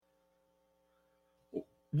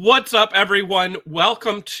What's up, everyone?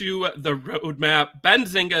 Welcome to the Roadmap,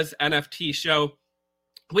 Benzinga's NFT show.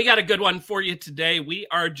 We got a good one for you today. We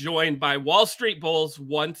are joined by Wall Street Bulls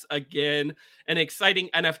once again, an exciting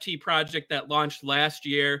NFT project that launched last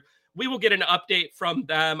year. We will get an update from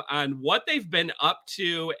them on what they've been up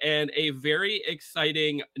to and a very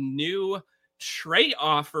exciting new trait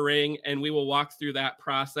offering, and we will walk through that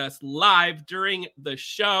process live during the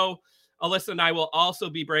show. Alyssa and I will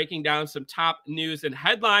also be breaking down some top news and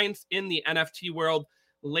headlines in the NFT world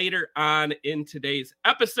later on in today's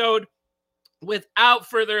episode. Without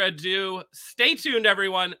further ado, stay tuned,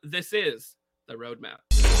 everyone. This is the Roadmap.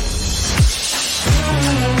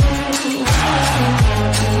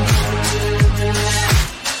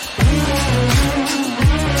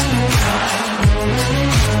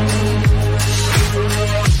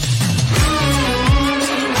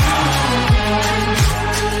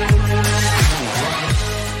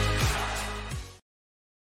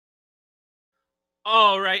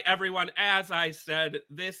 All right, everyone. As I said,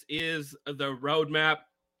 this is the Roadmap.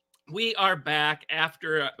 We are back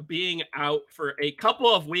after being out for a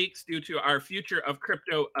couple of weeks due to our Future of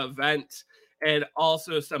Crypto event and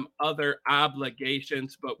also some other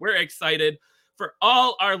obligations. But we're excited for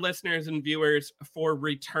all our listeners and viewers for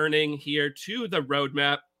returning here to the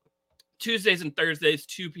Roadmap Tuesdays and Thursdays,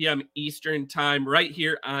 2 p.m. Eastern time, right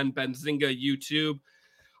here on Benzinga YouTube.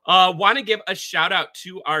 Want to give a shout out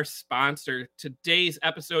to our sponsor. Today's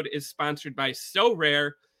episode is sponsored by So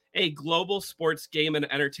Rare, a global sports game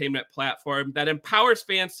and entertainment platform that empowers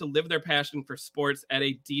fans to live their passion for sports at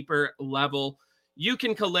a deeper level. You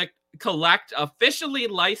can collect officially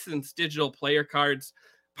licensed digital player cards,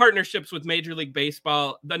 partnerships with Major League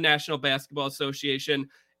Baseball, the National Basketball Association,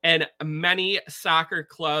 and many soccer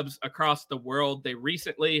clubs across the world. They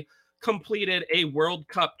recently completed a World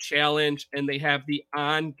Cup challenge, and they have the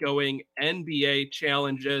ongoing NBA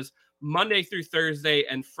challenges Monday through Thursday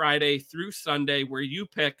and Friday through Sunday, where you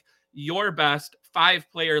pick your best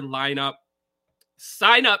 5-player lineup.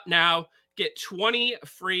 Sign up now, get 20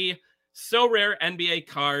 free So Rare NBA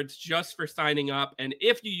cards just for signing up. And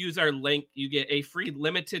if you use our link, you get a free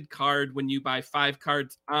limited card when you buy 5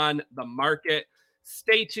 cards on the market.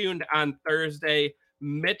 Stay tuned on Thursday.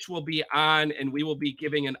 Mitch will be on, and we will be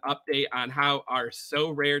giving an update on how our So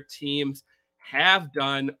Rare teams have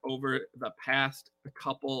done over the past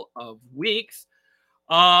couple of weeks.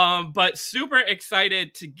 But super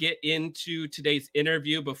excited to get into today's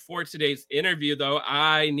interview. Before today's interview, though,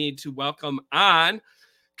 I need to welcome on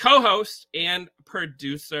co-host and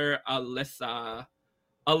producer Alyssa.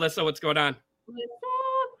 Alyssa, what's going on? What's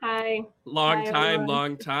up? Hi. Long Hi, time.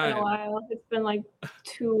 everyone. It's been a while. It's been like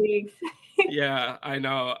 2 weeks. Yeah, I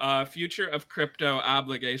know. Future of Crypto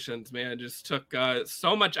obligations, man, just took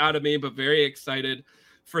so much out of me, but very excited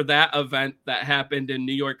for that event that happened in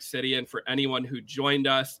New York City and for anyone who joined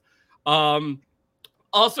us.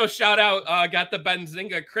 Also, shout out, got the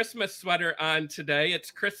Benzinga Christmas sweater on today. It's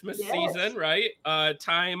Christmas season, right?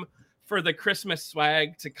 Time for the Christmas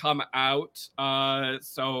swag to come out.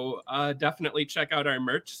 So definitely check out our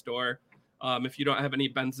merch store. If you don't have any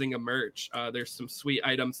Benzinga merch, there's some sweet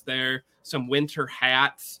items there, some winter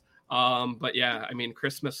hats. But yeah, I mean,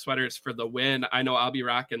 Christmas sweaters for the win. I know I'll be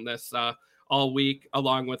rocking this all week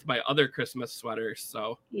along with my other Christmas sweaters.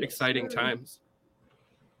 So exciting times.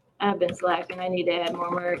 I've been slacking. I need to add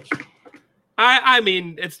more merch. I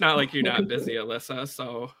mean, it's not like you're not busy, Alyssa.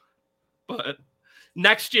 So, but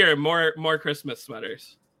next year, more Christmas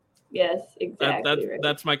sweaters. Yes, exactly.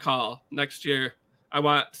 That's my call. Next year, I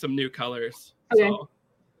want some new colors. Okay. So.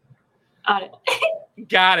 It.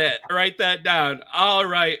 Got it. Write that down. All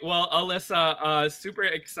right. Well, Alyssa, super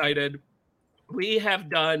excited. We have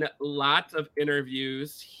done lots of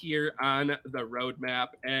interviews here on the Roadmap,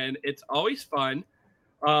 and it's always fun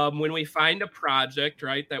when we find a project,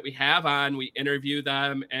 right, that we have on, we interview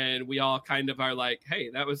them, and we all kind of are like, hey,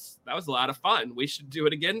 that was a lot of fun. We should do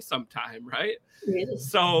it again sometime, right? Yes.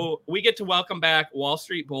 So we get to welcome back Wall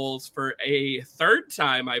Street Bulls for a third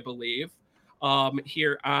time, I believe,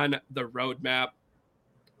 here on the Roadmap.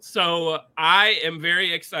 So I am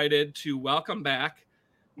very excited to welcome back.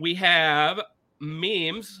 We have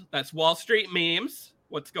Memes. That's Wall Street Memes.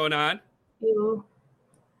 What's going on? You.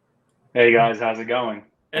 Hey guys, how's it going? It's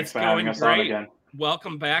Thanks for having us on again.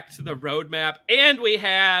 Welcome back to the Roadmap. And we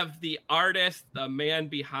have the artist, the man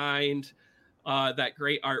behind that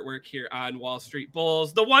great artwork here on Wall Street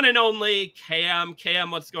Bulls, the one and only Cam. Cam,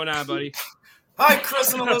 what's going on, buddy? Hi,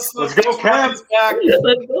 Chris and Alyssa. Let's go, Cam. Let's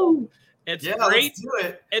go. It's great. Let's do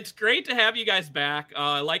it. It's great to have you guys back.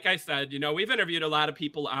 Like I said, we've interviewed a lot of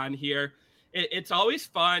people on here. It's always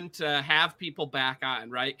fun to have people back on,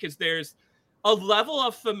 right? Because there's a level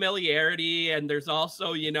of familiarity, and there's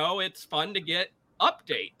also, it's fun to get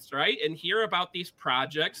updates, right? And hear about these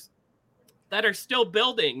projects that are still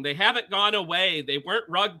building. They haven't gone away. They weren't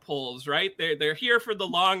rug pulls, right? They're here for the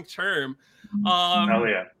long term. Hell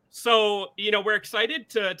yeah. So, we're excited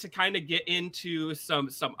to kind of get into some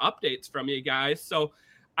updates from you guys. So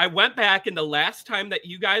I went back, and the last time that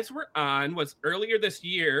you guys were on was earlier this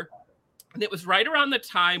year. And it was right around the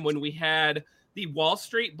time when we had the Wall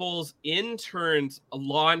Street Bulls interns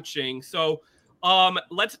launching. So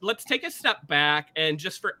let's take a step back, and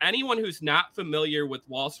just for anyone who's not familiar with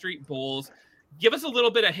Wall Street Bulls, give us a little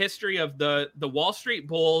bit of history of the Wall Street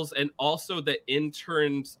Bulls and also the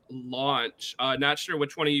interns launch. Not sure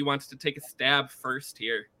which one of you wants to take a stab first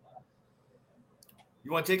here.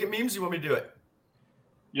 You want to take it, Memes? You want me to do it?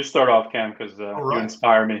 You start off, Cam, because you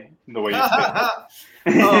inspire me the way you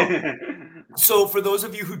speak. So for those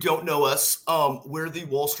of you who don't know us, we're the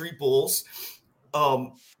Wall Street Bulls.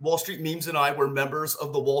 Wall Street Memes and I were members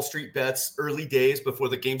of the Wall Street Bets early days before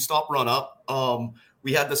the GameStop run up.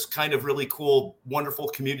 We had this kind of really cool, wonderful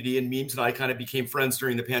community, and Memes and I kind of became friends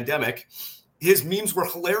during the pandemic. His memes were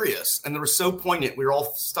hilarious, and they were so poignant. We were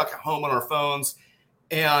all stuck at home on our phones,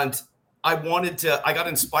 and I got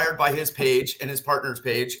inspired by his page and his partner's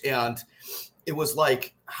page, and it was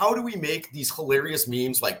like, how do we make these hilarious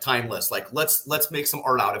memes like timeless? Like, let's make some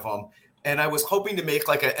art out of them. And I was hoping to make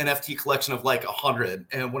like an NFT collection of like 100.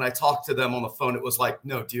 And when I talked to them on the phone, it was like,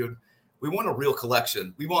 no, dude, we want a real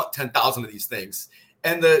collection. We want 10,000 of these things.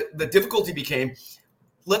 And the difficulty became,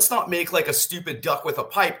 let's not make like a stupid duck with a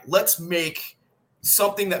pipe. Let's make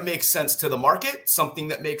something that makes sense to the market, something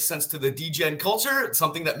that makes sense to the degen culture,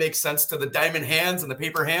 something that makes sense to the diamond hands and the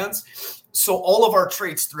paper hands. So all of our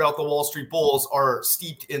traits throughout the Wall Street Bulls are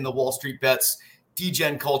steeped in the Wall Street Bets,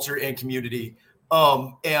 degen culture, and community.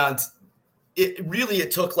 And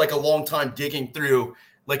it took like a long time digging through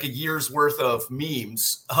like a year's worth of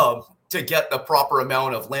memes to get the proper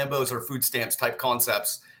amount of Lambos or food stamps type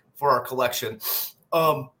concepts for our collection.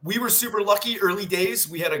 We were super lucky early days.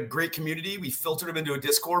 We had a great community. We filtered them into a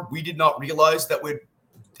Discord. We did not realize that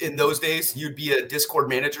in those days, you'd be a Discord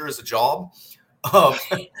manager as a job.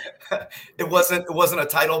 It wasn't a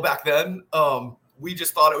title back then. We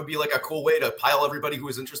just thought it would be like a cool way to pile everybody who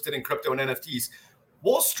was interested in crypto and NFTs.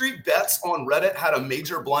 Wall Street Bets on Reddit had a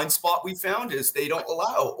major blind spot we found is they don't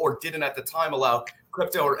allow, or didn't at the time allow,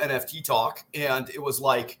 crypto or NFT talk. And it was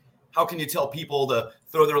like, how can you tell people to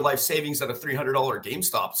throw their life savings at a $300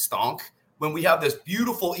 GameStop stonk when we have this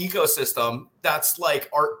beautiful ecosystem that's like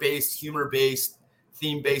art-based, humor-based,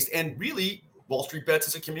 theme-based, and really Wall Street Bets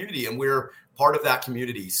is a community, and we're part of that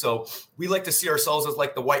community. So we like to see ourselves as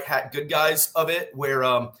like the white hat good guys of it, where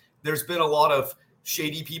there's been a lot of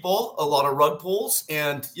shady people, a lot of rug pulls,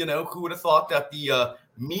 and who would have thought that the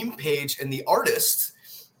meme page and the artists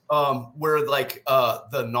were like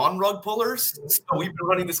the non-rug pullers. So we've been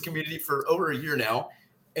running this community for over a year now.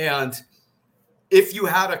 And if you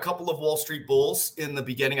had a couple of Wall Street Bulls in the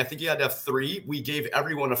beginning, I think you had to have 3. We gave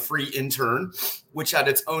everyone a free intern, which had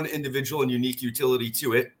its own individual and unique utility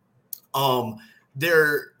to it.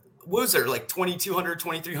 There was like 2,200,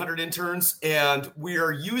 2,300 interns. And we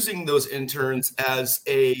are using those interns as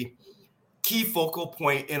a key focal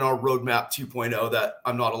point in our roadmap 2.0 that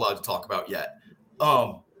I'm not allowed to talk about yet.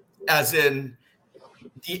 As in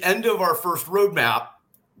the end of our first roadmap,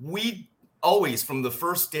 we always from the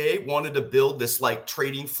first day wanted to build this like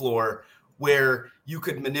trading floor where you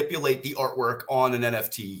could manipulate the artwork on an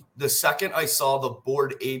NFT. The second I saw the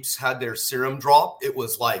Bored Apes had their serum drop, it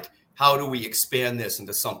was like, how do we expand this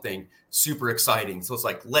into something super exciting? So it's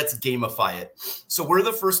like, let's gamify it. So we're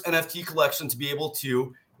the first NFT collection to be able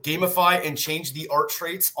to gamify and change the art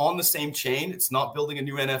traits on the same chain. It's not building a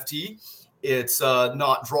new NFT. It's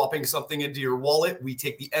not dropping something into your wallet. We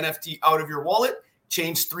take the NFT out of your wallet,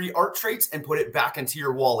 change 3 art traits, and put it back into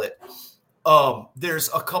your wallet. There's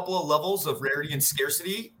a couple of levels of rarity and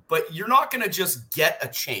scarcity, but you're not going to just get a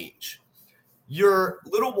change. Your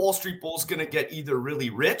little Wall Street Bull is going to get either really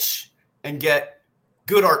rich and get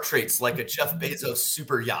good art traits like a Jeff Bezos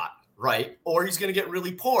super yacht, right? Or he's going to get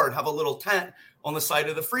really poor and have a little tent on the side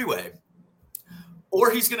of the freeway.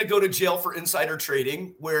 Or he's going to go to jail for insider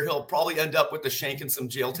trading, where he'll probably end up with the shank and some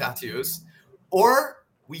jail tattoos. Or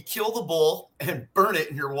we kill the bull and burn it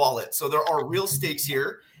in your wallet. So there are real stakes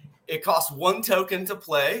here. It costs 1 token to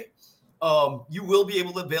play. You will be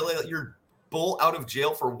able to bail your bull out of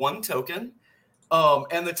jail for 1 token.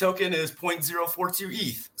 And the token is 0.042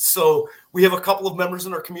 ETH. So we have a couple of members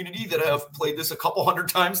in our community that have played this a couple hundred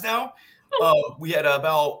times now. We had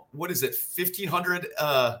about, 1,500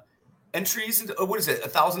 entries into, what is it,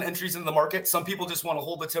 1,000 entries into the market. Some people just want to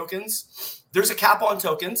hold the tokens. There's a cap on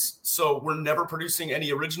tokens, so we're never producing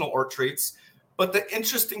any original art traits. But the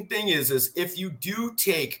interesting thing is if you do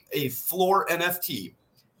take a floor NFT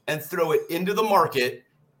and throw it into the market,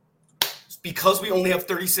 because we only have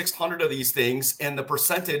 3,600 of these things, and the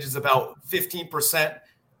percentage is about 15%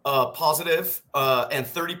 positive and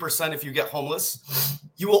 30% if you get homeless,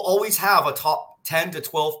 you will always have a top 10 to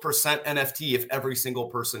 12% NFT if every single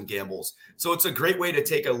person gambles. So it's a great way to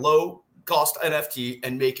take a low cost NFT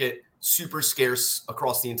and make it super scarce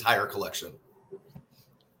across the entire collection.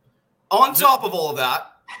 On top of all of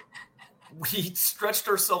that, we stretched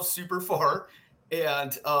ourselves super far,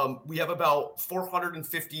 and we have about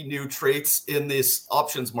 450 new traits in this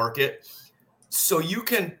options market. So you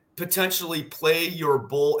can potentially play your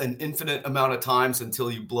bull an infinite amount of times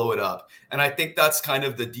until you blow it up. And I think that's kind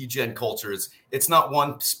of the degen culture. It's not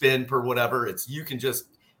one spin per whatever. It's you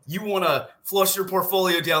want to flush your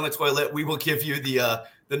portfolio down the toilet, we will give you the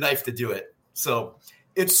knife to do it. So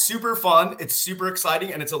it's super fun. It's super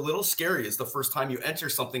exciting. And it's a little scary. It's the first time you enter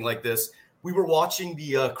something like this. We were watching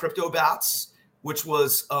the Crypto Bats, which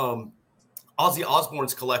was Ozzy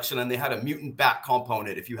Osbourne's collection. And they had a mutant bat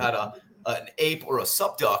component. If you had an ape or a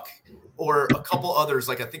subduck or a couple others,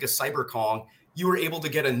 like I think a Cyber Kong, you were able to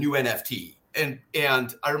get a new NFT. And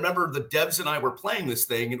I remember the devs and I were playing this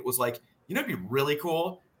thing, and it was like, it'd be really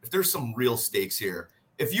cool if there's some real stakes here.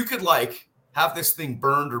 If you could like have this thing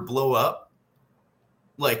burned or blow up,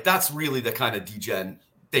 like that's really the kind of degen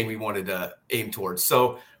thing we wanted to aim towards.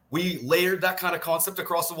 So we layered that kind of concept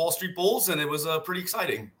across the Wall Street Bulls, and it was pretty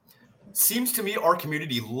exciting. Seems to me our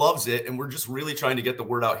community loves it, and we're just really trying to get the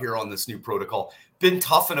word out here on this new protocol. Been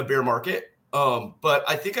tough in a bear market, but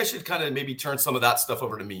I think I should kind of maybe turn some of that stuff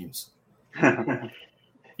over to memes.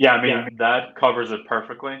 Yeah, I mean, that covers it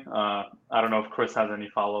perftly. I don't know if Chris has any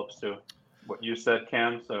follow-ups to what you said,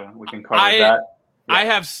 Cam, so we can cover that. Yeah. I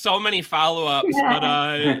have so many follow-ups,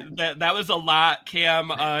 but that was a lot,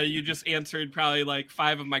 Cam. You just answered probably like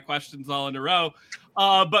 5 of my questions all in a row.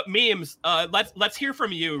 But memes, let's hear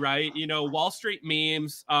from you, right? Wall Street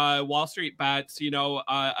memes, Wall Street bets,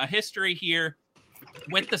 a history here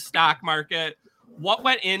with the stock market. What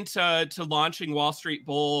went into launching Wall Street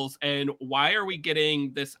Bulls, and why are we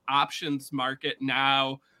getting this options market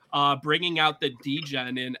now, bringing out the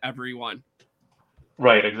degen in everyone?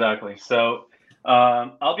 Right, exactly. So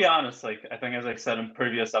I'll be honest, I think as I said in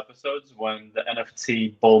previous episodes, when the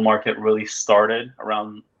NFT bull market really started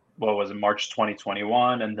around, what was it, March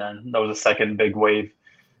 2021, and then there was a second big wave,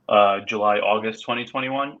 July, August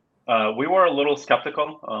 2021. We were a little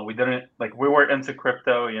skeptical. We weren't into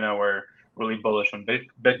crypto. We're really bullish on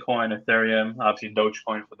Bitcoin, Ethereum, obviously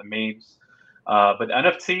Dogecoin for the memes. But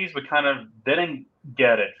NFTs, we kind of didn't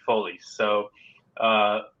get it fully. So,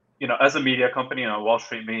 as a media company, Wall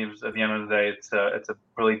Street Memes, at the end of the day, it's a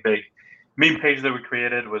really big meme page that we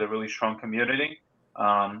created with a really strong community.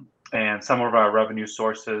 And some of our revenue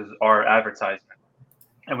sources are advertisement.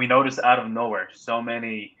 And we noticed out of nowhere, so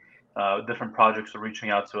many different projects were reaching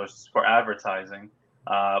out to us for advertising.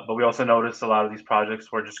 But we also noticed a lot of these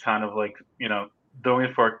projects were just kind of doing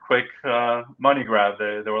it for a quick money grab.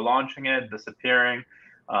 They were launching it, disappearing.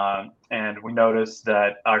 And we noticed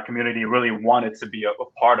that our community really wanted to be a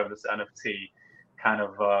part of this NFT kind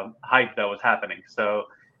of hype that was happening. So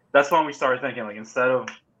that's when we started thinking, instead of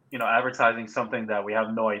advertising something that we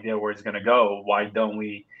have no idea where it's going to go, why don't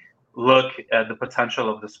we look at the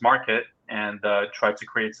potential of this market and try to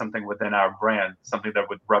create something within our brand, something that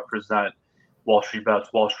would represent Wall Street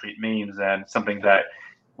Bets, Wall Street Memes, and something that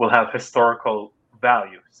will have historical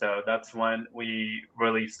value. So that's when we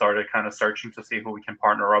really started kind of searching to see who we can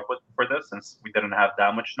partner up with for this, since we didn't have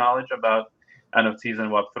that much knowledge about NFTs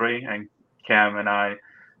and Web3. And Cam and I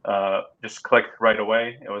just clicked right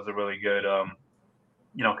away. It was a really good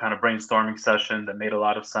kind of brainstorming session that made a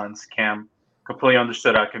lot of sense. Cam completely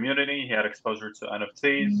understood our community. He had exposure to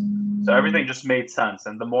NFTs. So everything just made sense.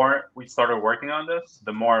 And the more we started working on this,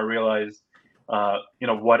 the more I realized,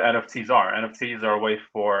 what NFTs are. NFTs are a way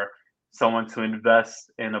for someone to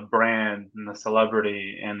invest in a brand, in a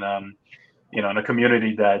celebrity, in a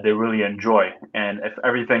community that they really enjoy. And if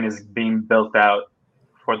everything is being built out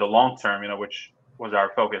for the long term, which was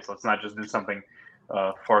our focus, let's not just do something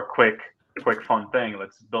for a quick fun thing.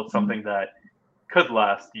 Let's build something that could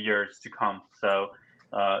last years to come. So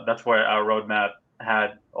that's where our roadmap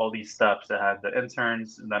had all these steps. It had the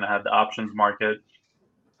interns, and then it had the options market.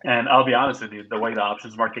 And I'll be honest with you, the way the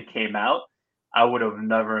options market came out, I would have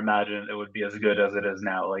never imagined it would be as good as it is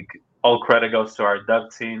now. All credit goes to our dev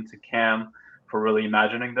team, to Cam, for really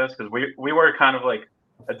imagining this, because we were kind of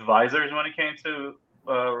advisors when it came to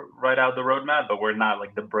write out the roadmap, but we're not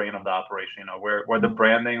like the brain of the operation. You know, we're the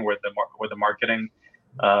branding, we're the marketing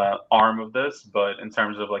arm of this. But in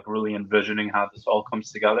terms of like really envisioning how this all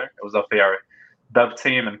comes together, it was definitely our dev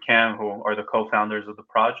team and Cam, who are the co-founders of the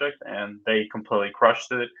project, and they completely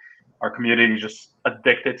crushed it. Our community just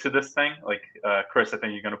addicted to this thing. Like Chris, I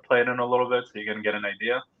think you're gonna play it in a little bit, so you're gonna get an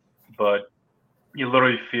idea. But you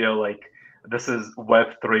literally feel like this is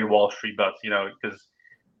Web3 Wall Street bets, you know, because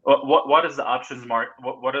what is the options market?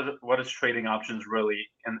 What is trading options really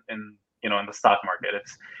in you know in the stock market?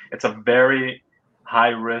 It's a very high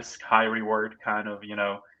risk, high reward kind of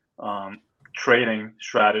trading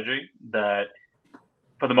strategy that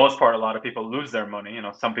for the most part a lot of people lose their money. You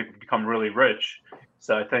know, some people become really rich.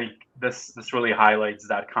 So I think this really highlights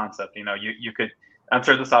that concept. You know, you could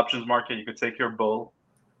enter this options market. You could take your bull.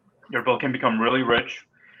 Your bull can become really rich.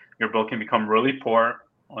 Your bull can become really poor.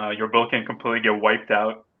 Your bull can completely get wiped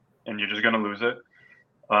out, and you're just gonna lose it.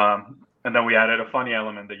 And then we added a funny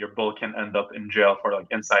element that your bull can end up in jail for like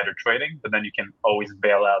insider trading, but then you can always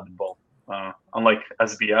bail out the bull. Unlike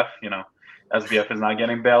SBF, you know, SBF is not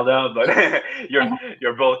getting bailed out, but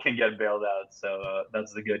your bull can get bailed out. So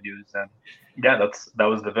that's the good news. And yeah, that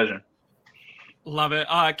was the vision. Love it.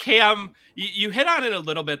 Cam, you hit on it a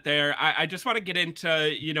little bit there. I just want to get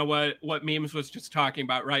into, you know, what Memes was just talking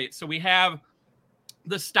about, right? So we have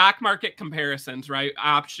the stock market comparisons, right?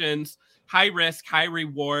 Options, high risk, high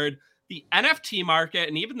reward. The NFT market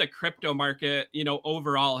and even the crypto market, you know,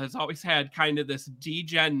 overall has always had kind of this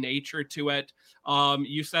degen nature to it.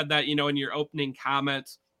 You said that, you know, in your opening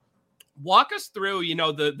comments. Walk us through, you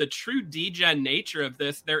know, the true degen nature of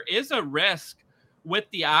this. There is a risk with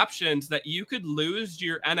the options that you could lose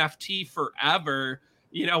your NFT forever.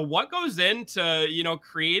 You know, what goes into, you know,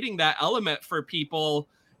 creating that element for people,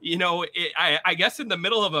 you know, I guess in the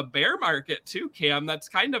middle of a bear market too, Cam, that's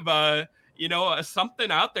kind of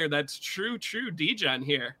something out there that's true degen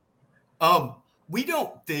here. We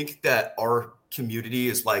don't think that our community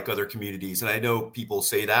is like other communities. And I know people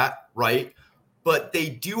say that, right? But they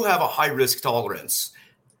do have a high risk tolerance.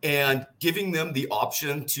 And giving them the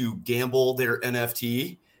option to gamble their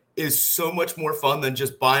NFT is so much more fun than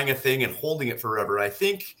just buying a thing and holding it forever. I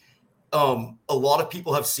think a lot of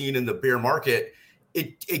people have seen in the bear market,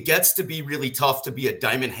 it gets to be really tough to be a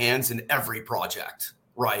diamond hands in every project,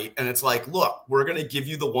 right? And it's like, look, we're going to give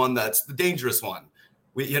you the one that's the dangerous one.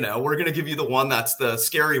 We're going to give you the one that's the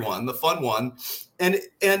scary one, the fun one.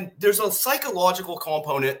 And there's a psychological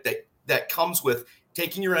component that comes with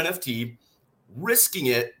taking your NFT, risking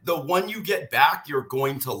it. The one you get back, you're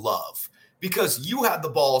going to love because you had the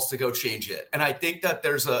balls to go change it. And I think that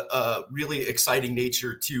there's a really exciting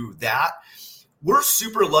nature to that. We're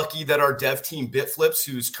super lucky that our dev team Bitflips,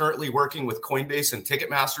 who's currently working with Coinbase and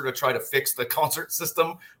Ticketmaster to try to fix the concert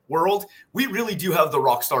system world, we really do have the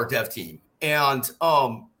rockstar dev team. And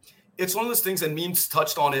it's one of those things, and Memes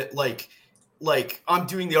touched on it, like I'm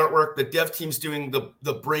doing the artwork, the dev team's doing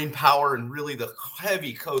the brain power and really the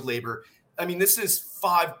heavy code labor. I mean, this is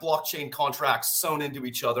 5 blockchain contracts sewn into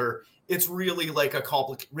each other. It's really like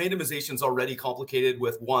randomization is already complicated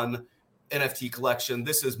with one NFT collection.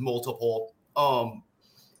 This is multiple. And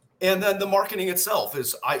then the marketing itself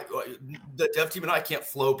is the dev team and I can't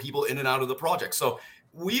flow people in and out of the project. So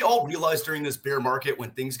we all realized during this bear market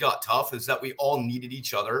when things got tough is that we all needed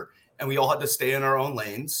each other and we all had to stay in our own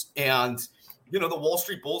lanes. And, you know, the Wall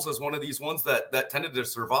Street Bulls is one of these ones that tended to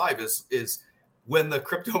survive is when the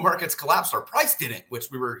crypto markets collapsed, our price didn't,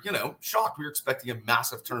 which we were, you know, shocked. We were expecting a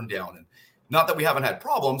massive turn down. And not that we haven't had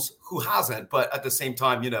problems, who hasn't, but at the same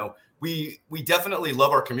time, you know, we definitely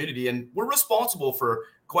love our community and we're responsible for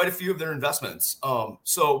quite a few of their investments.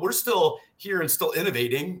 So we're still here and still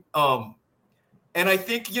innovating. And I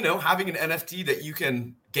think, you know, having an NFT that you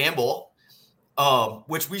can gamble,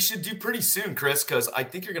 which we should do pretty soon, Chris, because I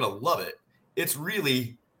think you're going to love it. It's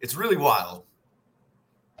really wild.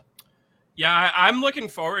 Yeah, I'm looking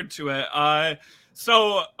forward to it.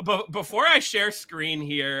 So before I share screen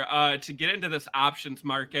here to get into this options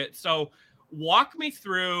market, so walk me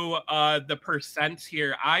through the percents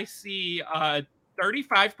here. I see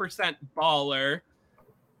 35% baller,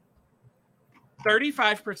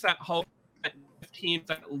 35% hope,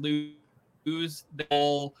 15% lose the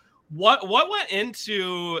goal. What went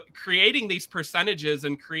into creating these percentages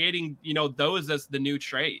and creating, you know, those as the new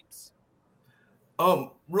trades?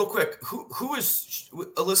 Real quick, who is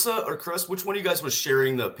Alyssa or Chris? Which one of you guys was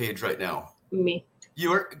sharing the page right now? Me.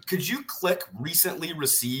 Could you click recently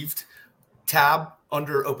received tab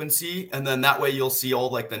under OpenSea, and then that way you'll see all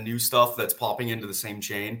like the new stuff that's popping into the same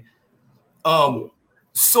chain.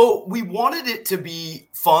 So we wanted it to be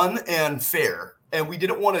fun and fair. and we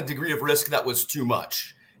didn't want a degree of risk that was too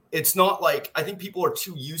much. It's not like, I think people are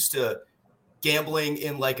too used to gambling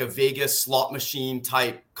in like a Vegas slot machine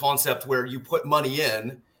type concept where you put money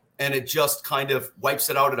in and it just kind of wipes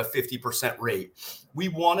it out at a 50% rate. We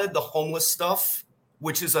wanted the homeless stuff,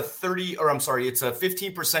 which is it's a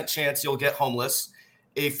 15% chance you'll get homeless,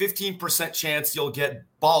 a 15% chance you'll get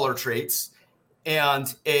baller traits,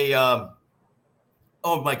 and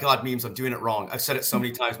oh my God, memes, I'm doing it wrong. I've said it so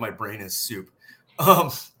many times, my brain is soup.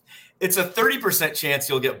 It's a 30% chance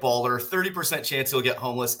you'll get baller, 30% chance you'll get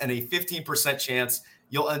homeless, and a 15% chance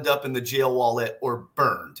you'll end up in the jail wallet or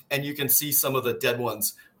burned. And you can see some of the dead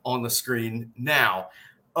ones on the screen now.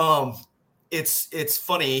 It's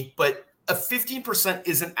funny, but a 15%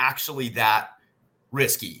 isn't actually that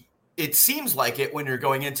risky. It seems like it when you're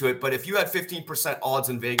going into it, but if you had 15% odds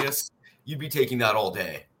in Vegas, you'd be taking that all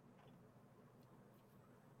day.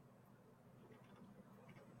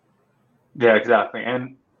 Yeah, exactly.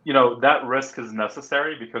 And, that risk is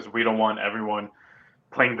necessary because we don't want everyone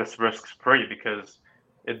playing this risk free, because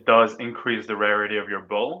it does increase the rarity of your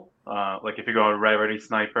bull. Like if you go a rarity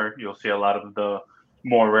sniper, you'll see a lot of the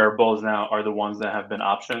more rare bulls now are the ones that have been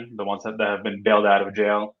optioned, the ones that have been bailed out of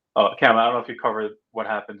jail. Cam, I don't know if you covered what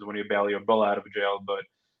happens when you bail your bull out of jail, but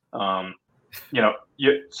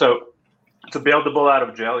so to bail the bull out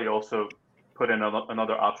of jail, you also put in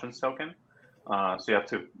another options token. So you have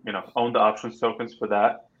to, own the options tokens for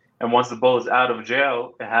that. And once the bull is out of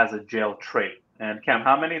jail, it has a jail trait. And Cam,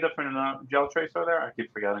 how many different jail traits are there? I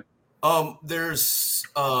keep forgetting. There's,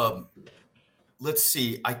 let's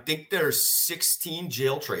see. I think there's 16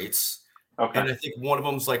 jail traits. Okay. And I think one of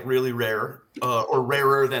them's like really rare, or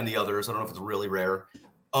rarer than the others. I don't know if it's really rare.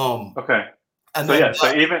 Okay. And so then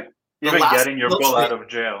so even getting your bull out of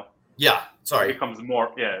jail. Yeah. Sorry. It becomes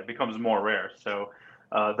more rare. So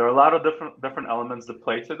there are a lot of different elements that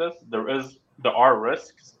play to this. There are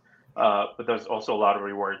risks, but there's also a lot of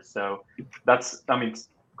rewards. So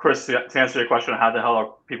Chris, to answer your question, how the hell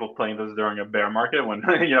are people playing this during a bear market when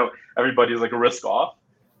everybody's like risk off?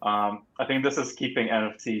 I think this is keeping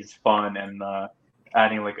NFTs fun and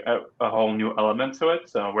adding like a whole new element to it.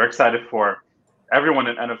 So we're excited for everyone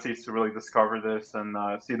in NFTs to really discover this and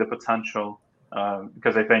see the potential,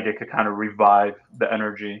 because I think it could kind of revive the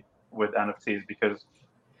energy with NFTs, because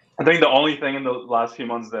I think the only thing in the last few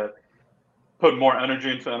months that put more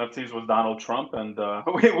energy into NFTs was Donald Trump, and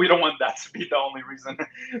we don't want that to be the only reason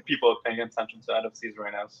people are paying attention to NFTs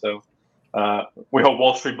right now. So we hope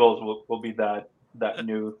Wall Street Bulls will be that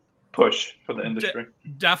new push for the industry.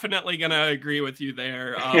 Definitely gonna agree with you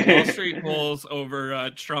there. Wall Street Bulls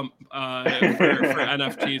over Trump for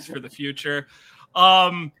NFTs for the future.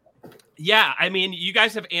 Yeah, I mean, you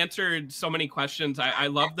guys have answered so many questions. I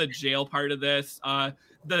love the jail part of this.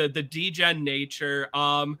 The degen nature.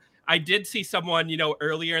 I did see someone,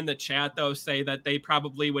 earlier in the chat, though, say that they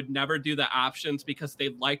probably would never do the options because they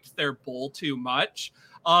liked their bull too much.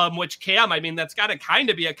 Which, Cam, I mean, that's got to kind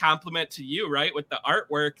of be a compliment to you, right? With the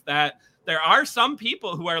artwork, that there are some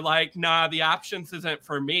people who are like, nah, the options isn't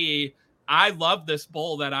for me. I love this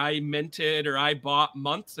bull that I minted or I bought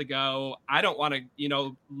months ago. I don't want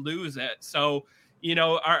to, lose it. So,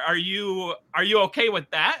 are you okay with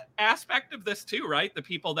that aspect of this too, right? The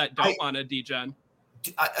people that don't want to degen.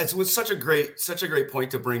 It was such a great point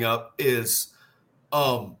to bring up is,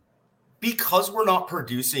 because we're not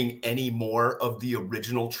producing any more of the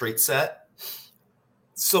original trait set.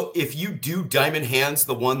 So if you do Diamond Hands,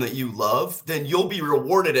 the one that you love, then you'll be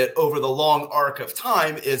rewarded it over the long arc of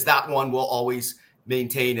time, is that one will always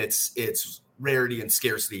maintain its rarity and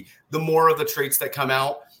scarcity. The more of the traits that come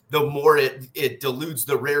out, the more it dilutes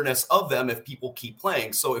the rareness of them if people keep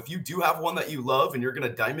playing. So if you do have one that you love and you're going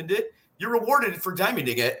to diamond it, you're rewarded for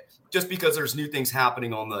diamonding it just because there's new things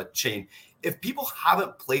happening on the chain. If people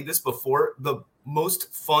haven't played this before, the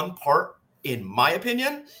most fun part, in my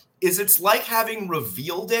opinion, is it's like having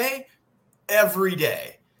reveal day every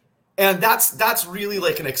day. And that's really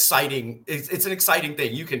like it's an exciting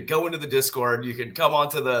thing. You can go into the Discord, you can come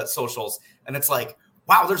onto the socials, and it's like,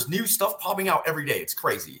 wow, there's new stuff popping out every day. It's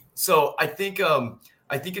crazy. So I think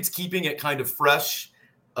it's keeping it kind of fresh.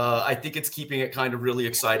 I think it's keeping it kind of really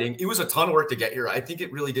exciting. It was a ton of work to get here. I think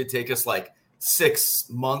it really did take us like 6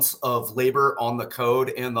 months of labor on the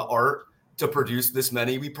code and the art to produce this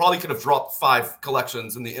many. We probably could have dropped 5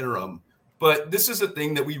 collections in the interim, but this is a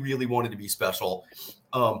thing that we really wanted to be special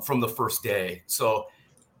from the first day. So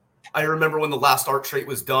I remember when the last art trait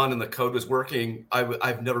was done and the code was working,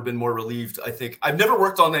 I've never been more relieved. I think I've never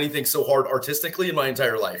worked on anything so hard artistically in my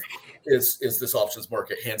entire life is this options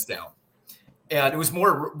market, hands down. And it was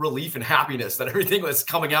more relief and happiness that everything was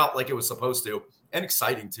coming out like it was supposed to, and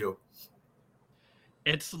exciting too.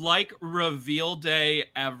 It's like reveal day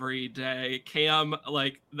every day. Cam,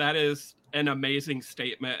 like that is an amazing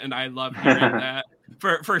statement, and I love hearing that.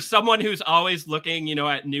 For someone who's always looking,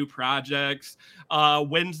 at new projects,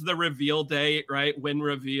 when's the reveal date, right? When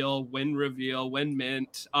reveal, when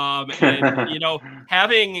mint. And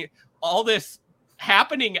having all this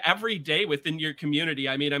happening every day within your community.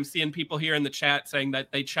 I mean, I'm seeing people here in the chat saying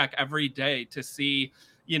that they check every day to see,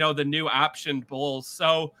 the new option bulls.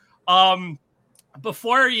 So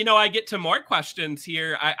before I get to more questions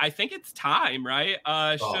here, I think it's time, right?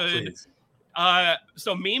 Please.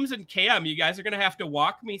 So Memes and Cam, you guys are gonna have to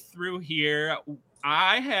walk me through here.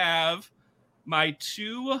 I have my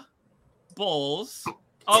two bulls.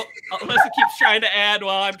 Oh, Alyssa keeps trying to add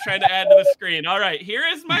while I'm trying to add to the screen. All right, here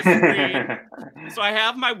is my screen. So I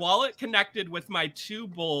have my wallet connected with my two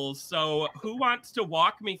bulls. So who wants to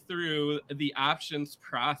walk me through the options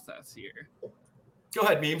process here? Go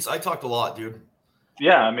ahead, Memes. I talked a lot, dude.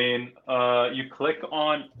 Yeah, I mean, you click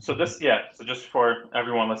on, so just for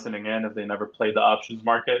everyone listening in, if they never played the options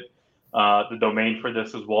market, the domain for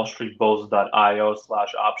this is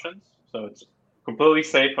wallstreetbulls.io/options. So it's completely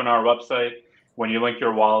safe on our website. When you link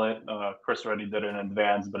your wallet, Chris already did it in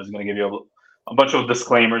advance, but it's going to give you a bunch of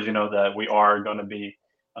disclaimers, that we are going to be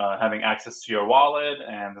having access to your wallet,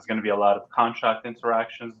 and there's going to be a lot of contract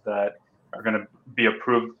interactions that are going to be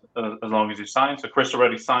approved as long as you sign. So Chris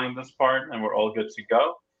already signed this part, and we're all good to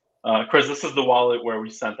go. Chris, this is the wallet where we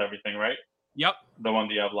sent everything, right? Yep. The one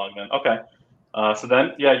that you have logged in. Okay. So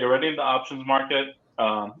then, you're already in the options market.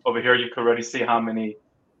 Over here, you can already see how many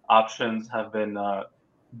options have been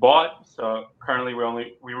bought. So currently,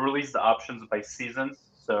 we release the options by seasons.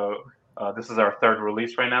 So this is our third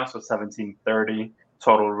release right now. So 1730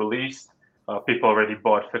 total released. People already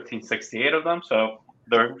bought 1568 of them. So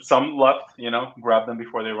there are some left, grab them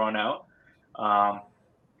before they run out.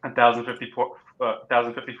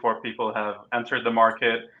 1,054 people have entered the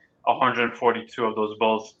market. 142 of those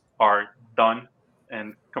bulls are done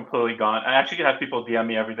and completely gone. I actually have people DM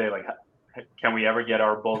me every day, like, can we ever get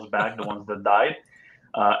our bulls back, the ones that died?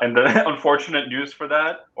 And the unfortunate news for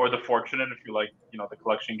that, or the fortunate, if you like, the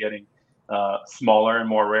collection getting smaller and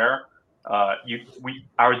more rare, our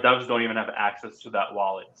devs don't even have access to that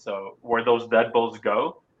wallet. So where those dead bulls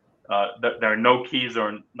go, there are no keys,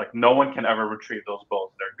 or like no one can ever retrieve those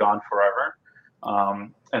bulls. They're gone forever.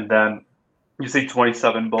 And then you see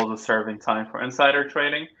 27 bulls of serving time for insider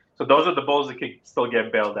trading. So those are the bulls that can still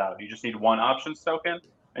get bailed out. You just need one options token,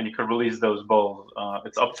 and you can release those bulls.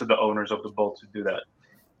 It's up to the owners of the bull to do that.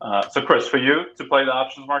 So Chris, for you to play the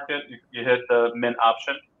options market, you hit the mint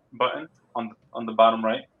option button on the bottom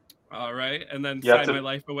right. All right, and then sign my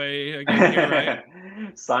life away again here, right?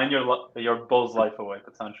 Sign your bull's life away,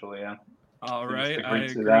 potentially, yeah. All right, I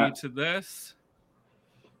agree to this.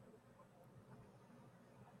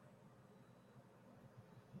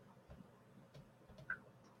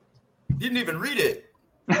 Didn't even read it.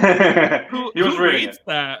 Who reads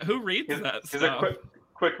that? Who reads that stuff? He's a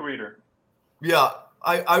quick reader. Yeah,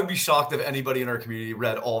 I would be shocked if anybody in our community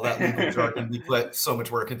read all that legal jargon we put so much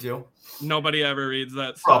work into. Nobody ever reads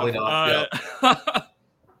that stuff. Probably not.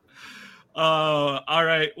 Oh, all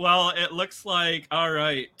right. Well, it looks like, all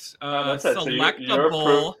right. That's it. Select So you're a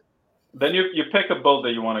bull. Then you pick a bull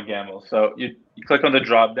that you want to gamble. So you click on the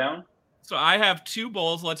drop down. So I have two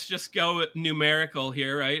bulls. Let's just go numerical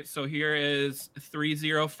here, right? So here is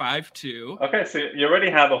 3052. Okay, so you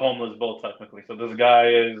already have a homeless bull technically. So this guy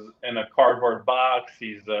is in a cardboard box.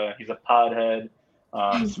 He's a pothead,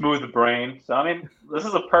 smooth brain. So I mean, this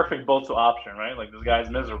is a perfect bull to option, right? Like this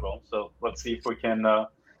guy's miserable. So let's see if we can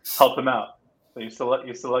help him out. So you select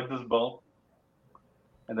this bull,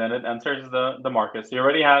 and then it enters the market. So you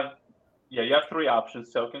already have, you have 3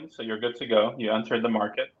 options tokens. So you're good to go. You entered the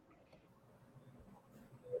market.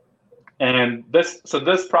 And this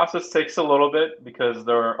process takes a little bit because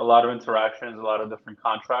there are a lot of interactions, a lot of different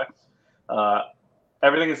contracts.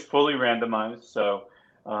 Everything is fully randomized, so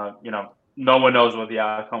no one knows what the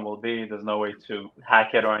outcome will be. There's no way to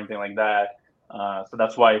hack it or anything like that. So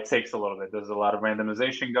that's why it takes a little bit. There's a lot of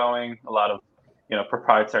randomization going, a lot of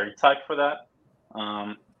proprietary tech for that.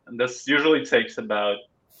 And this usually takes about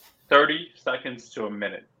 30 seconds to a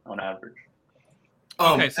minute on average.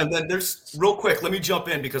 Okay, and then there's real quick. Let me jump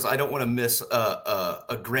in because I don't want to miss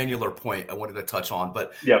a granular point I wanted to touch on.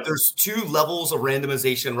 But there's 2 levels of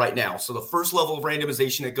randomization right now. So the first level of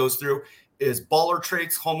randomization it goes through is baller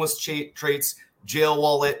traits, homeless traits, jail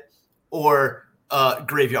wallet, or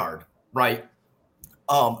graveyard. Right.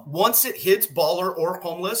 Once it hits baller or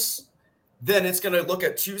homeless, then it's going to look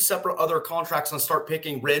at 2 separate other contracts and start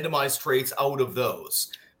picking randomized traits out of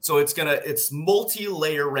those. So it's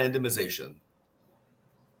multi-layer randomization.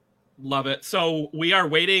 Love it. So we are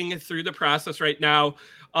waiting through the process right now.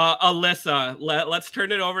 Alyssa, let's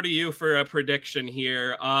turn it over to you for a prediction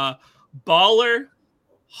here. Baller,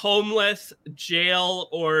 homeless, jail,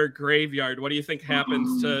 or graveyard? What do you think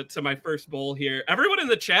happens to my first bowl here? Everyone in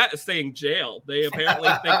the chat is saying jail. They apparently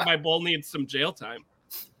think my bowl needs some jail time.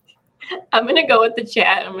 I'm gonna go with the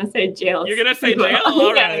chat. I'm gonna say jail. You're gonna say jail?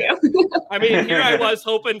 All right. Yeah. I mean, here I was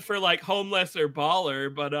hoping for like homeless or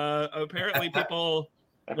baller, but apparently people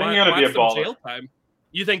I think you're gonna be a some baller. jail time.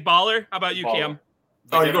 You think baller? How about you, Baller. Cam?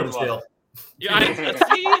 Oh, you're going to jail. Yeah,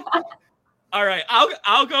 see. All right, I'll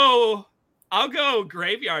go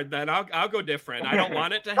graveyard then. I'll go different. I don't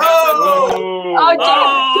want it to happen. Oh,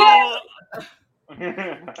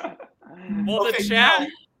 Well, Okay,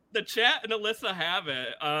 the chat and Alyssa have it.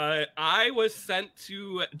 I was sent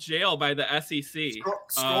to jail by the SEC.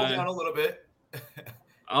 Scroll down a little bit.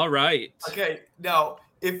 All right. Okay, now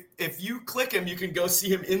if you click him, you can go see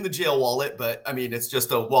him in the jail wallet. But I mean, it's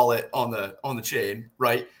just a wallet on the chain,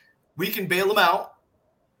 right? We can bail him out,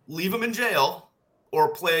 leave him in jail,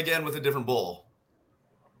 or play again with a different bull.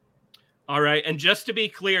 All right. And just to be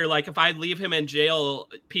clear, like if I leave him in jail,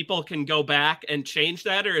 people can go back and change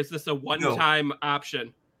that, or is this a one-time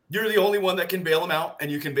option? You're the only one that can bail him out, and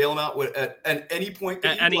you can bail him out at any point.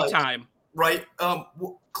 At any time. Right.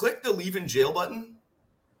 Click the leave in jail button.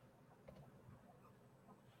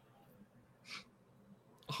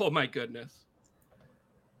 Oh my goodness.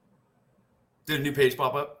 Did a new page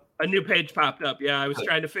pop up? A new page popped up. Yeah, I was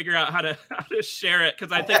trying to figure out how to share it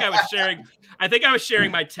because I think I was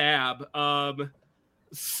sharing my tab.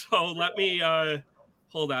 So let me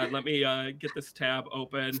hold on. Let me get this tab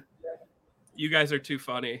open. You guys are too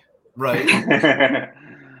funny. Right.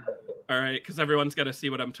 All right, because everyone's got to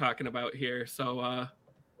see what I'm talking about here. So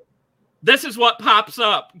this is what pops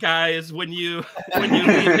up, guys, when you leave him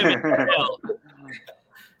in jail.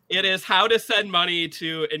 It is how to send money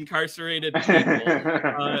to incarcerated people.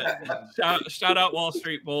 Shout out Wall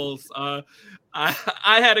Street Bulls. I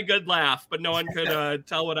had a good laugh, but no one could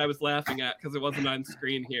tell what I was laughing at because it wasn't on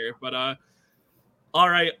screen here. But all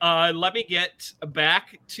right, let me get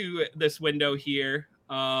back to this window here.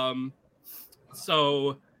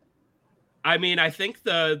 So, I mean, I think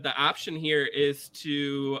the option here is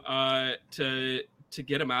to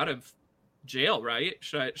get him out of jail, right?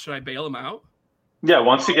 Should I bail him out? Yeah,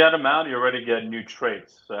 once you get him out, you already get new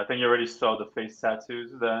traits. So I think you already saw the face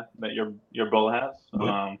tattoos that your bull has.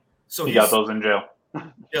 So he got those in jail.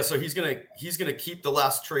 Yeah, so he's gonna keep the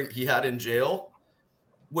last trait he had in jail,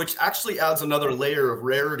 which actually adds another layer of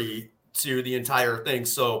rarity to the entire thing.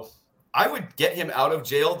 So I would get him out of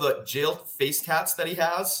jail. The jail face tats that he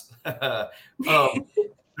has, they're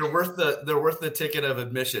worth the ticket of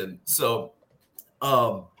admission. So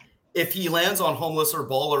if he lands on homeless or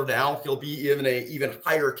baller now, he'll be in a even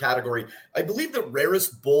higher category. I believe the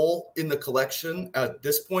rarest bull in the collection at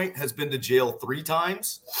this point has been to jail 3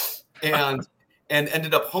 times and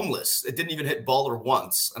ended up homeless. It didn't even hit baller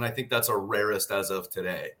once. And I think that's our rarest as of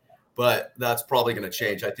today. But that's probably going to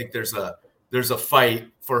change. I think there's a fight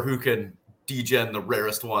for who can degen the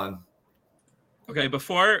rarest one. Okay,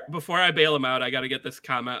 before I bail him out, I got to get this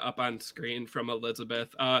comment up on screen from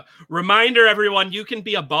Elizabeth. Reminder, everyone, you can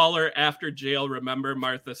be a baller after jail. Remember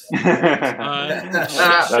Martha Stewart.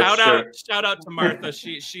 Shout out to Martha.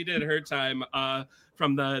 She did her time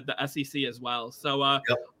from the SEC as well. So,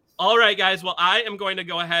 All right, guys. Well, I am going to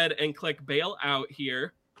go ahead and click bail out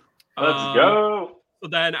here. Let's go. So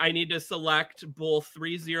then I need to select bull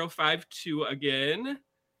 3052 again.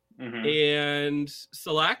 Mm-hmm. And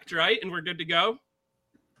select, right? And we're good to go?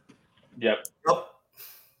 Yep. All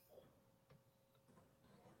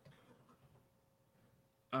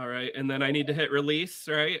right. And then I need to hit release,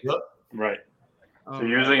 right? Yep. Right. So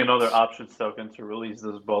using another options token to release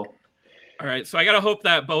this bull. All right. So I got to hope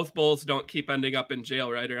that both bulls don't keep ending up in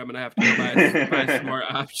jail, right? Or I'm going to have to go buy some more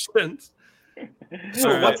options.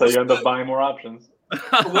 So that's how you end up buying more options.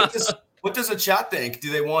 What does the chat think?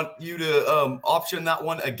 Do they want you to option that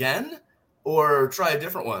one again or try a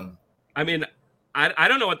different one? I mean, I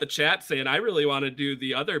don't know what the chat's saying. I really want to do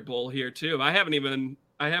the other bull here too. I haven't even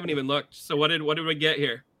looked. So what did we get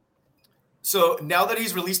here? So now that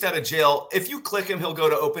he's released out of jail, if you click him, he'll go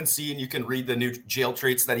to OpenSea and you can read the new jail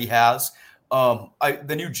traits that he has.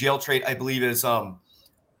 The new jail trait, I believe, is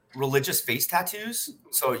religious face tattoos.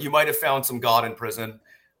 So you might have found some God in prison,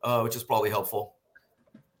 which is probably helpful.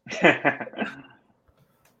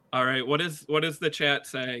 All right, what is the chat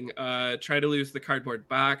saying? Try to lose the cardboard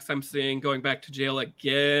box. I'm seeing going back to jail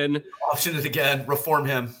again. Option it again. Reform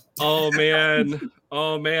him. Oh man.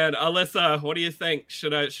 Alyssa, what do you think?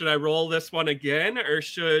 Should I roll this one again, or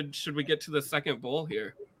should we get to the second bowl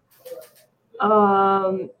here?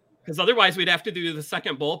 Because otherwise we'd have to do the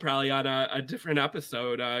second bowl probably on a different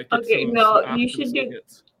episode. Okay, no, you should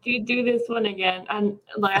do this one again. And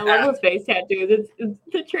like, I love those face tattoos. It's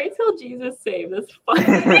the Trace Hill Jesus save. That's funny.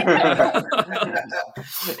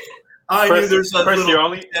 I knew there's a Chris,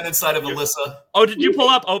 little inside of Alyssa. Oh, did you pull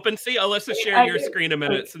up OpenSea? Alyssa, share your screen a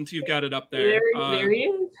minute since you've got it up there. There he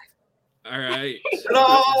is. All right.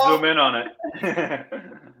 Zoom in on it.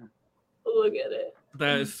 Look at it.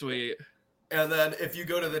 That is sweet. And then if you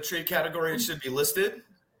go to the trade category, it should be listed.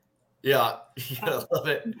 Yeah, I love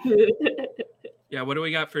it. Yeah, what do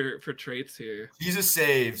we got for traits here? Jesus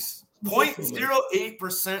saves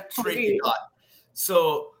 0.08% trait he got.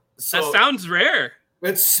 So that sounds rare.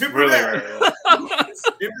 It's super really rare. It's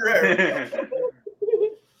super rare.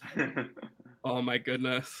 Oh my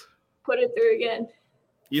goodness. Put it through again.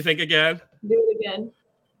 You think again? Do it again.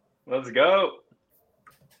 Let's go.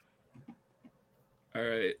 All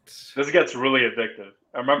right. This gets really addictive.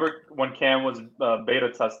 I remember when Cam was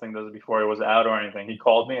beta testing this before it was out or anything. He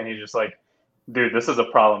called me and he's just like, "Dude, this is a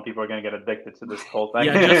problem. People are gonna get addicted to this whole thing."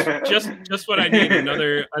 Yeah, just what I need.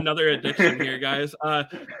 Another addiction here, guys. All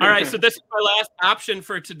right, so this is my last option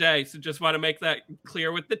for today. So just want to make that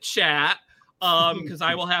clear with the chat, because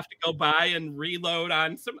I will have to go by and reload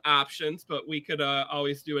on some options, but we could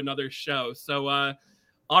always do another show. So,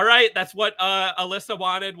 all right, that's what Alyssa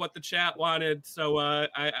wanted, what the chat wanted. So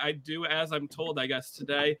I do as I'm told, I guess,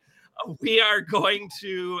 today. We are going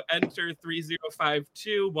to enter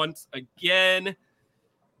 3052 once again.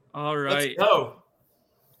 All right. Let's go.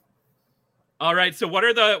 All right. So what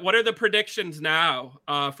are the predictions now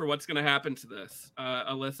for what's going to happen to this?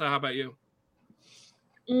 Alyssa, how about you?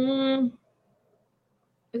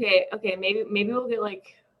 Okay. Maybe we'll get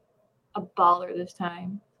like a baller this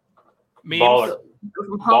time. Memes? Baller. Go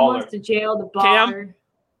from homeless to jail to baller. Cam?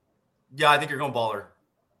 Yeah, I think you're going baller.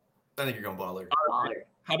 Baller.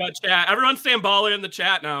 How about chat? Everyone's saying baller in the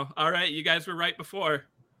chat now. All right, you guys were right before.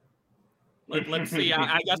 Let's see.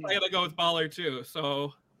 I guess I gotta go with baller too.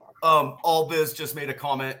 So, Allbiz just made a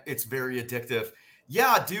comment. It's very addictive.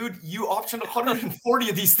 Yeah, dude, you optioned 140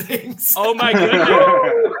 of these things. Oh my goodness.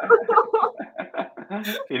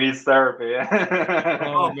 He needs therapy.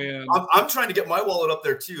 Oh man. I'm trying to get my wallet up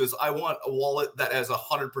there too. Is I want a wallet that has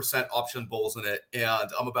 100% option bulls in it,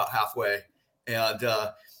 and I'm about halfway. And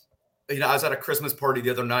I was at a Christmas party the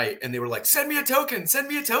other night, and they were like, "Send me a token. Send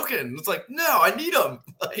me a token." It's like, no, I need them.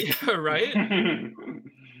 Yeah, right.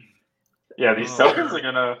 Yeah, these tokens are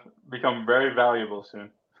gonna become very valuable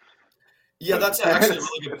soon. Yeah, that's actually a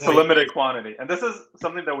really good It's point. a limited quantity, and this is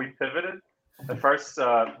something that we pivoted. At first,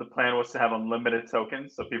 the plan was to have unlimited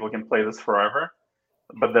tokens so people can play this forever.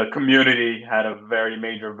 But the community had a very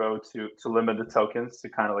major vote to limit the tokens to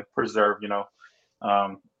kind of like preserve,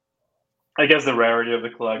 I guess the rarity of the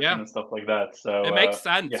collection and stuff like that. So it makes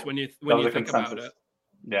sense when you think about it.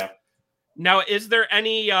 Yeah. Now, is there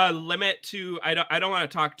any limit to? I don't want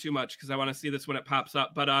to talk too much because I want to see this when it pops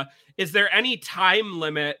up. But is there any time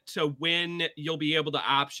limit to when you'll be able to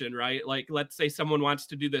option? Right, like let's say someone wants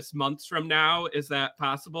to do this months from now. Is that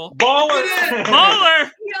possible? Baller! Baller!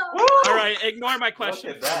 Yeah. All right, ignore my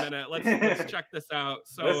question for a minute. Let's check this out.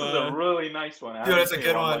 So this is a really nice one. Dude, it's a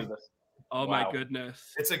good one. Like oh wow. my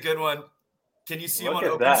goodness, it's a good one. Can you see Look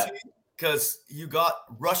him on at OpenSea? Because you got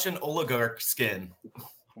Russian oligarch skin.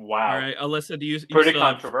 Wow. All right, Alyssa, do you pretty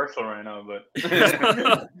controversial right now, but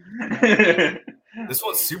this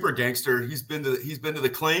one's super gangster. He's been to the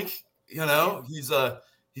clink. He's got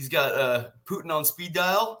Putin on speed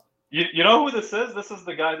dial. You know who this is? This is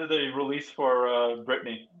the guy that they released for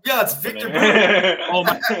Britney. Yeah, it's Victor. Oh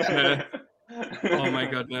my goodness. Oh my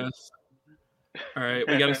goodness. All right,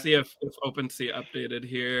 we got to see if OpenSea updated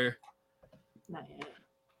here.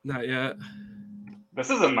 Not yet. This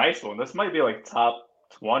is a nice one. This might be like top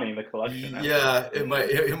 20 in the collection. Yeah, it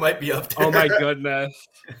might be up there. Oh my goodness.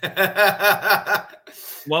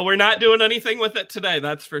 Well, we're not doing anything with it today,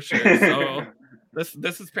 that's for sure. So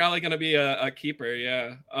this is probably going to be a keeper.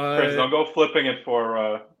 Yeah. Chris, don't go flipping it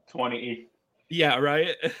for 20 ETH. Yeah.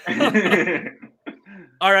 Right.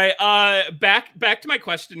 All right. Back to my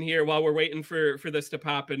question here while we're waiting for this to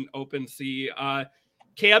pop in OpenSea.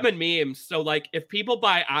 Cam and memes. So like if people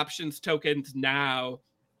buy options tokens now,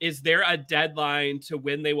 is there a deadline to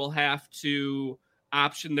when they will have to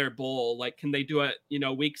option their bull? Like, can they do it,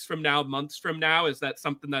 weeks from now, months from now? Is that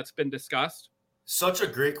something that's been discussed? Such a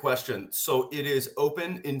great question. So it is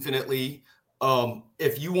open infinitely.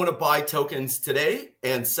 If you want to buy tokens today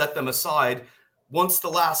and set them aside, once the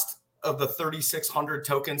last of the 3,600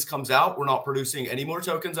 tokens comes out, we're not producing any more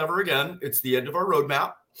tokens ever again. It's the end of our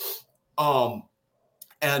roadmap.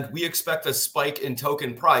 And we expect a spike in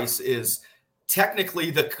token price is technically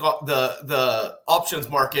the options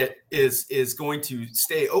market is going to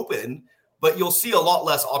stay open, but you'll see a lot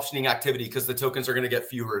less optioning activity because the tokens are going to get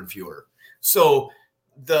fewer and fewer. So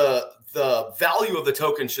the value of the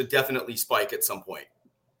token should definitely spike at some point.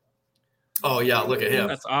 Oh yeah, look at him.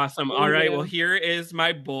 That's awesome. All right, well, here is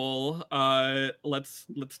my bull. Let's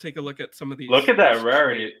take a look at some of these. Look at that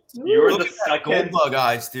rarity. You're the second gold bug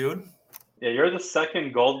eyes, dude. Yeah, you're the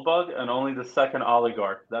second gold bug and only the second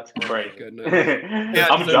oligarch. That's great. Yeah,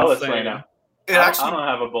 I'm jealous right now. I don't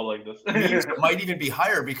have a bull like this. It might even be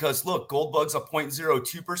higher because look, gold bug's a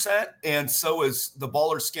 0.02%, and so is the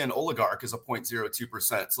baller skin oligarch is a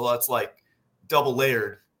 0.02%. So that's like double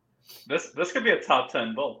layered. This could be a top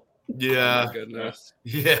 10 bull. Yeah. Oh my goodness.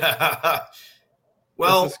 Yeah.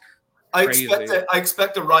 Well, I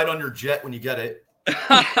expect a ride on your jet when you get it.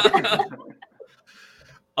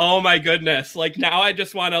 Oh my goodness. Like now I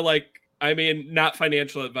just want to not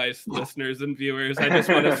financial advice, listeners and viewers. I just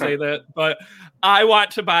want to say that, but I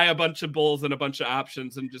want to buy a bunch of bulls and a bunch of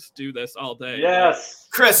options and just do this all day. Yes.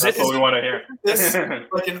 Chris, that's what we want to hear. This is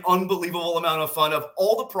like an unbelievable amount of fun. Of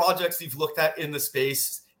all the projects you've looked at in the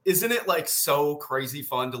space, isn't it like so crazy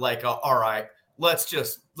fun to all right, let's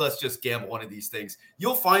just gamble one of these things.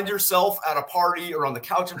 You'll find yourself at a party or on the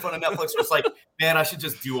couch in front of Netflix, just like, man, I should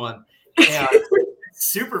just do one. And it's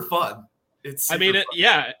super fun.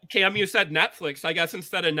 Yeah. Cam, you said Netflix. I guess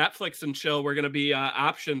instead of Netflix and chill, we're going to be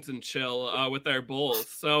options and chill with our bulls.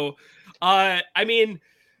 So,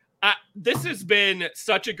 this has been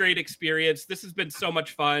such a great experience. This has been so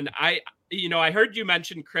much fun. I heard you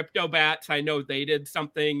mention Crypto Bats. I know they did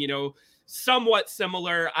something, somewhat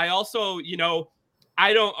similar. I also,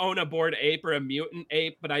 I don't own a Bored Ape or a Mutant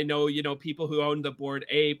Ape, but I know, people who own the Bored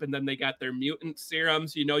Ape and then they got their mutant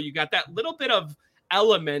serums, you got that little bit of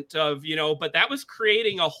element of, but that was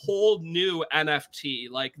creating a whole new NFT.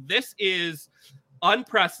 Like this is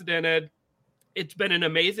unprecedented. It's been an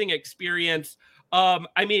amazing experience. Cam,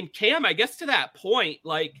 I guess to that point,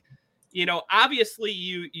 obviously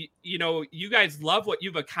you guys love what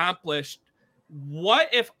you've accomplished. What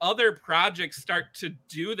if other projects start to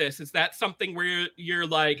do this? Is that something where you're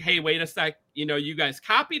like, hey, wait a sec, you guys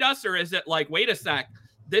copied us? Or is it like, wait a sec,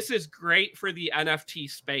 this is great for the NFT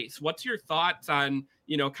space? What's your thoughts on,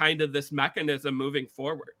 kind of this mechanism moving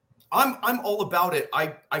forward? I'm all about it.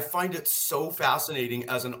 I find it so fascinating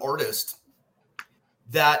as an artist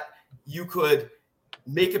that you could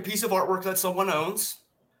make a piece of artwork that someone owns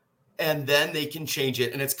and then they can change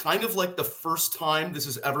it. And it's kind of like the first time this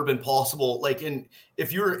has ever been possible.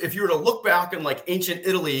 If you were to look back in ancient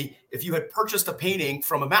Italy, if you had purchased a painting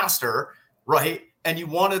from a master, right, and you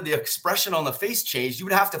wanted the expression on the face changed, you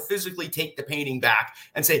would have to physically take the painting back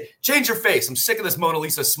and say, change your face. I'm sick of this Mona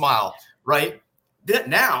Lisa smile, right?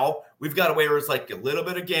 Now we've got a way where it's like a little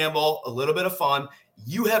bit of gamble, a little bit of fun.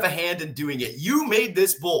 You have a hand in doing it. You made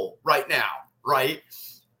this bull right now, right?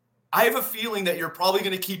 I have a feeling that you're probably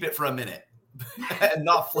going to keep it for a minute and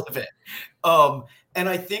not flip it. And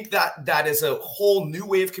I think that is a whole new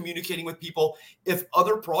way of communicating with people. If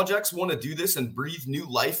other projects want to do this and breathe new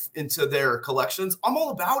life into their collections, I'm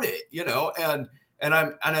all about it, and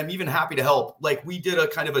I'm even happy to help. Like we did a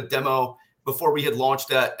kind of a demo before we had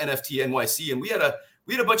launched at NFT NYC, and we had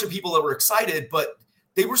a bunch of people that were excited, but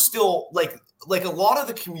they were still like a lot of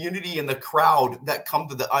the community and the crowd that come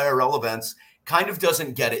to the IRL events kind of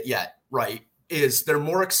doesn't get it yet, right? They're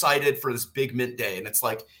more excited for this big mint day. And it's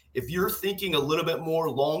like, if you're thinking a little bit more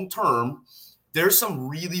long-term, there's some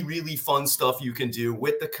really, really fun stuff you can do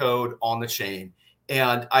with the code on the chain.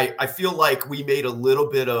 And I feel like we made a little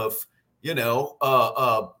bit of,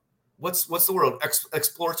 what's the word?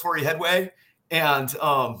 Exploratory headway. And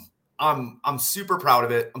I'm super proud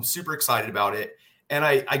of it. I'm super excited about it. And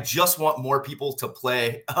I just want more people to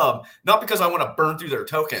play, not because I want to burn through their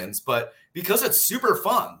tokens, but because it's super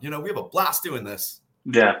fun. We have a blast doing this.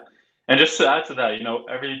 Yeah. And just to add to that,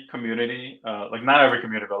 every community, not every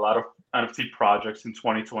community, but a lot of NFT projects in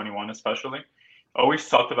 2021 especially, always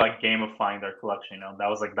talked about gamifying their collection. That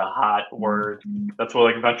was the hot word. That's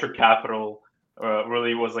what venture capital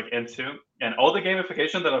really was into. And all the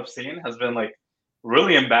gamification that I've seen has been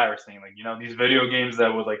really embarrassing. These video games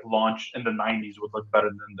that would launch in the 90s would look better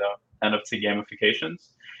than the NFT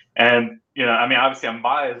gamifications. And, obviously I'm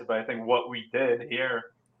biased, but I think what we did here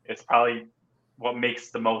is probably what makes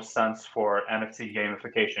the most sense for NFT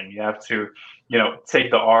gamification. You have to,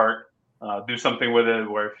 take the art, do something with it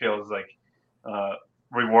where it feels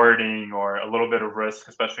rewarding or a little bit of risk,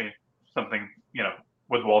 especially something,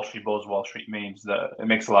 with Wall Street Bulls, Wall Street memes, that it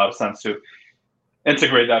makes a lot of sense to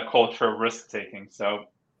integrate that culture of risk taking. So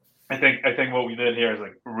I think what we did here is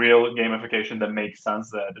like real gamification that makes sense.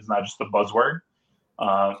 That is not just a buzzword.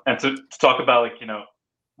 And to talk about like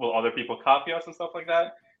will other people copy us and stuff like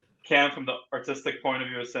that. Cam, from the artistic point of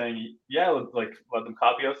view, is saying, yeah, let them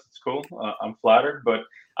copy us. It's cool. I'm flattered, but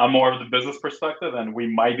I'm more of the business perspective, and we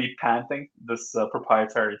might be patenting this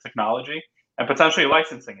proprietary technology and potentially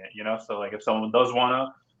licensing it. So like if someone does want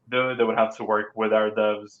to do it, they would have to work with our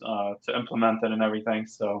devs to implement it and everything.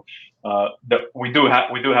 So we do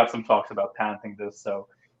have some talks about patenting this. So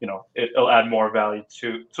it'll add more value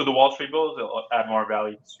to the Wall Street Bulls. It'll add more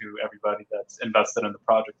value to everybody that's invested in the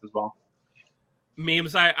project as well.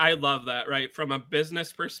 Memes, I love that, right? From a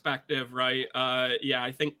business perspective, right? Yeah,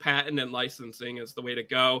 I think patent and licensing is the way to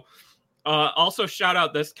go. Also, shout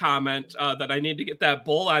out this comment that I need to get that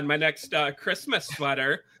bull on my next Christmas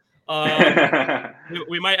sweater.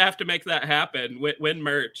 We might have to make that happen. Win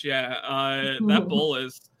merch, yeah. That bull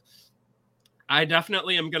is. I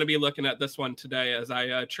definitely am going to be looking at this one today as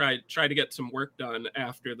I try to get some work done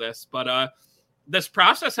after this. But this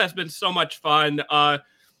process has been so much fun.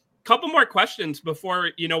 Couple more questions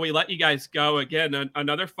before we let you guys go. Again,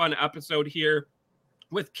 another fun episode here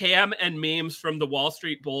with Cam and Memes from the Wall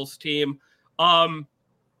Street Bulls team. Cam,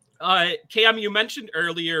 you mentioned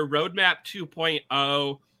earlier Roadmap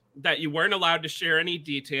 2.0 that you weren't allowed to share any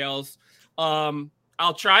details.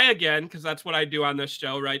 I'll try again because that's what I do on this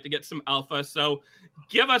show, right? To get some alpha. So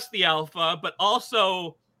give us the alpha, but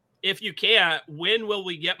also if you can't, when will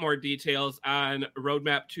we get more details on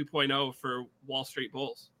Roadmap 2.0 for Wall Street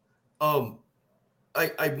Bulls? I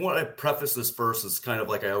want to preface this first as kind of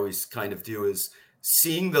like I always kind of do, is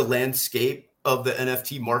seeing the landscape of the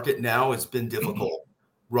NFT market now has been difficult,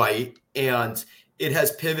 right? And it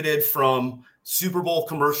has pivoted from Super Bowl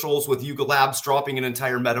commercials with Yuga Labs dropping an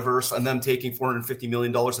entire metaverse and them taking $450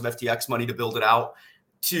 million of FTX money to build it out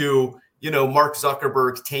to, Mark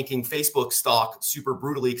Zuckerberg tanking Facebook stock super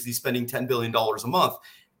brutally because he's spending $10 billion a month.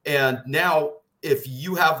 And now if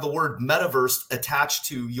you have the word metaverse attached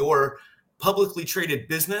to your publicly traded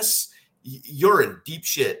business, you're in deep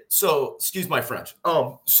shit. So, excuse my French.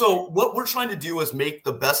 So what we're trying to do is make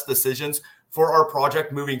the best decisions for our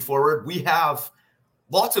project moving forward. We have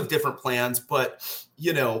lots of different plans, but 6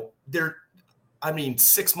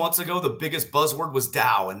 months ago, the biggest buzzword was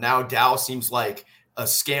DAO, and now DAO seems like a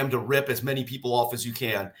scam to rip as many people off as you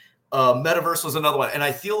can. Metaverse was another one. And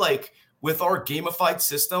I feel like with our gamified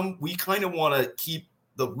system, we kind of want to keep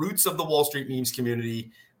the roots of the Wall Street memes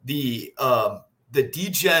community, the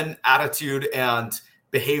degen attitude and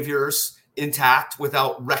behaviors intact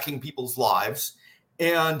without wrecking people's lives,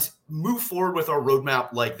 and move forward with our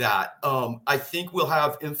roadmap like that. I think we'll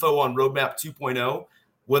have info on Roadmap 2.0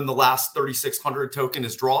 when the last 3,600 token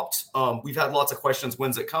is dropped. We've had lots of questions,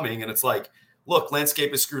 when's it coming? And it's like, look,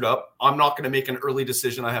 landscape is screwed up. I'm not going to make an early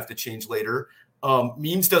decision I have to change later.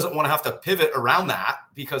 Memes doesn't want to have to pivot around that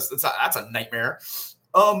because that's a nightmare.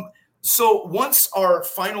 So once our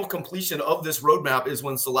final completion of this roadmap is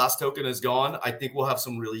once the last token is gone, I think we'll have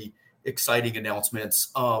some really exciting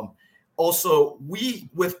announcements. Also,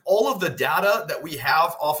 with all of the data that we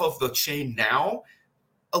have off of the chain now,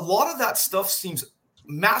 a lot of that stuff seems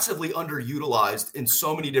massively underutilized in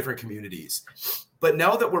so many different communities. But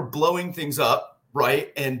now that we're blowing things up,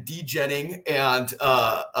 right, and degenning and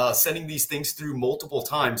sending these things through multiple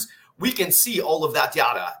times, we can see all of that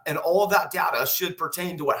data, and all of that data should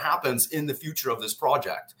pertain to what happens in the future of this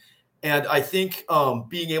project. And I think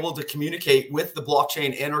being able to communicate with the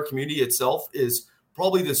blockchain and our community itself is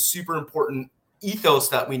probably the super important ethos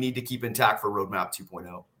that we need to keep intact for Roadmap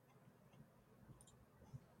 2.0.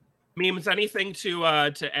 Memes, anything to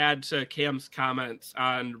add to Cam's comments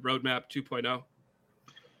on Roadmap 2.0?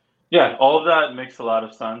 Yeah, all of that makes a lot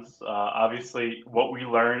of sense. Obviously, what we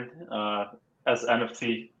learned as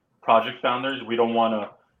NFT project founders, we don't want to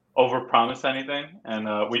overpromise anything,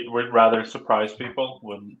 and we'd rather surprise people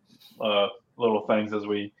with little things as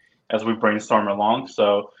we brainstorm along.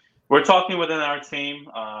 So we're talking within our team.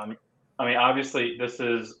 Obviously, this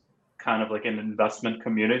is kind of like an investment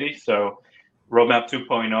community. So Roadmap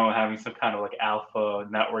 2.0, having some kind of like alpha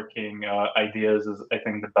networking ideas is, I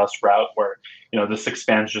think, the best route where, this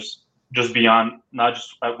expands just beyond not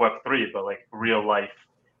just at Web3, but like real life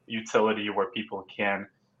utility where people can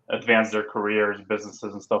advance their careers,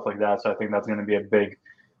 businesses, and stuff like that. So I think that's going to be a big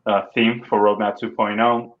theme for Roadmap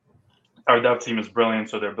 2.0. Our dev team is brilliant,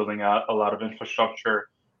 so they're building out a lot of infrastructure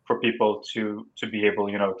for people to be able,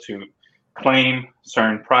 to claim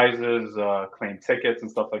certain prizes, claim tickets and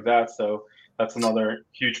stuff like that. So that's another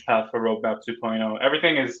huge path for Roadmap 2.0.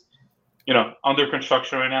 Everything is, under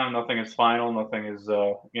construction right now. Nothing is final. Nothing is,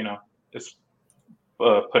 is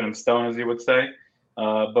put in stone, as you would say.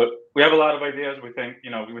 But we have a lot of ideas. We think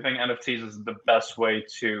NFTs is the best way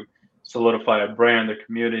to solidify a brand, a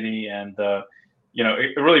community, and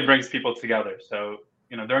it really brings people together. So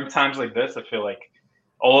during times like this, I feel like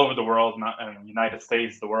all over the world, not in the United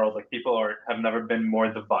States, the world, like people have never been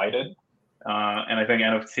more divided. And I think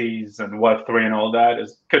NFTs and Web3 and all that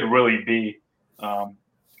could really be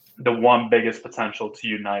the one biggest potential to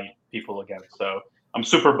unite people again. So I'm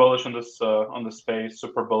super bullish on this space,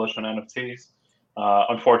 super bullish on NFTs.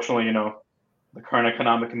 Unfortunately, the current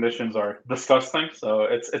economic conditions are disgusting, so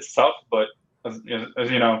it's tough. But as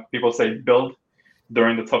you know, people say build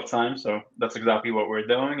during the tough times. So that's exactly what we're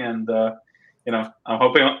doing. And I'm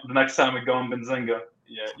hoping the next time we go in Benzinga,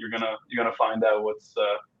 you're gonna find out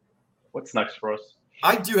what's next for us.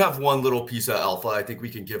 I do have one little piece of alpha I think we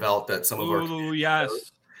can give out that some of our yes.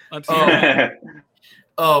 Let's hear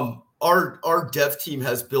it. Our dev team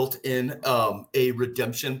has built in a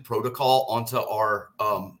redemption protocol onto our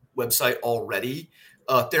website already.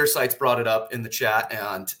 Their site's brought it up in the chat,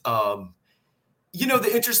 and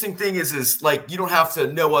the interesting thing is like you don't have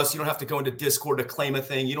to know us, you don't have to go into Discord to claim a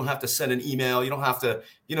thing, you don't have to send an email, you don't have to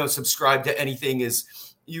subscribe to anything.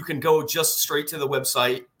 You can go just straight to the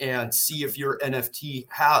website and see if your NFT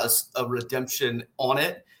has a redemption on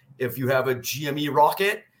it. If you have a GME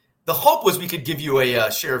rocket, the hope was we could give you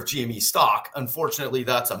a share of GME stock. Unfortunately,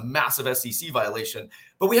 that's a massive SEC violation.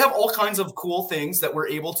 But we have all kinds of cool things that we're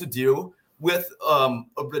able to do with a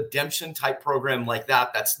redemption type program like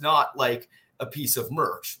that. That's not like a piece of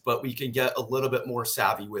merch, but we can get a little bit more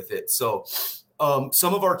savvy with it. So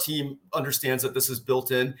some of our team understands that this is built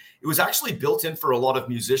in. It was actually built in for a lot of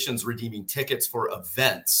musicians redeeming tickets for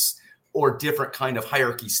events or different kind of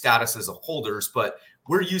hierarchy statuses of holders. But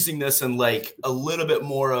we're using this in like a little bit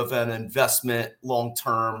more of an investment,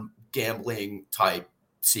 long-term gambling type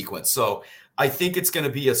sequence. So I think it's going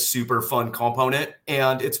to be a super fun component.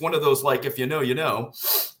 And it's one of those, like, if you know, you know,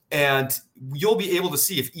 and you'll be able to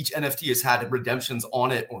see if each NFT has had redemptions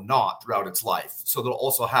on it or not throughout its life. So they'll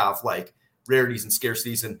also have like rarities and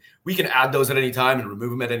scarcities, and we can add those at any time and remove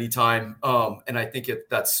them at any time. And I think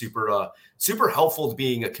that's super helpful to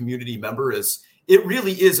being a community member. It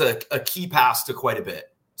really is a key pass to quite a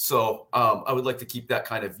bit. So I would like to keep that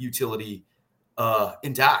kind of utility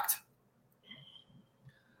intact.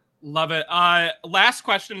 Love it. Last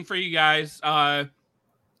question for you guys.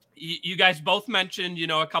 You guys both mentioned,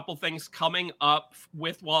 a couple things coming up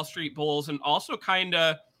with Wall Street Bulls and also kind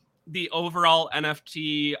of the overall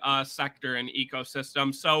NFT sector and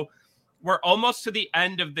ecosystem. So we're almost to the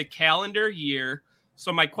end of the calendar year.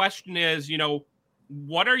 So my question is,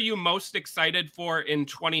 what are you most excited for in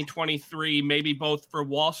 2023, maybe both for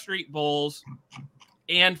Wall Street Bulls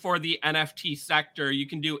and for the NFT sector? You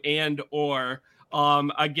can do and or,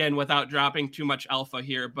 again, without dropping too much alpha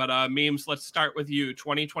here. But Memes, let's start with you,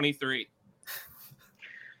 2023.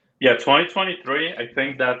 Yeah, 2023, I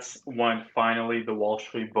think that's when finally the Wall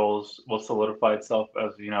Street Bulls will solidify itself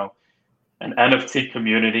as, an NFT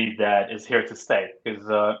community that is here to stay.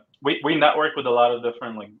 Because we network with a lot of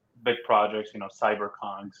different like big projects,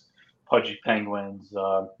 CyberCons, Pudgy Penguins,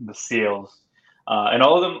 the Seals, and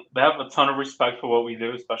all of them, they have a ton of respect for what we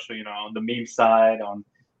do, especially, on the meme side, on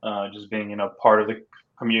just being, part of the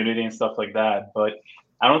community and stuff like that. But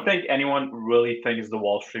I don't think anyone really thinks the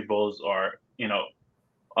Wall Street Bulls are,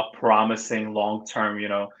 a promising long-term,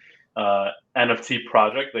 NFT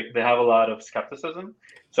project. Like they have a lot of skepticism.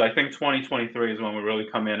 So I think 2023 is when we really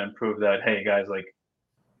come in and prove that, hey guys, like,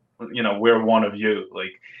 we're one of you.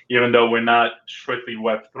 Like, even though we're not strictly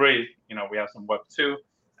Web3, we have some Web2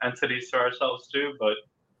 entities to ourselves too. But,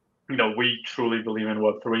 we truly believe in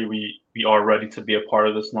Web3. We are ready to be a part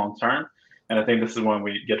of this long term. And I think this is when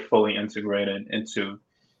we get fully integrated into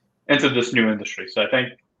this new industry. So I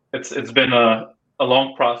think it's been a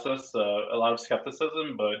long process, a lot of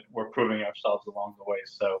skepticism, but we're proving ourselves along the way.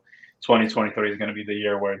 So 2023 is going to be the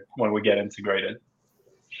year when we get integrated.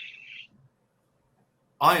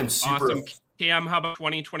 I am super. Awesome. Cam, how about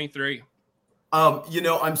 2023?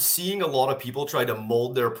 I'm seeing a lot of people try to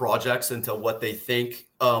mold their projects into what they think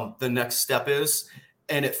the next step is.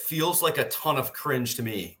 And it feels like a ton of cringe to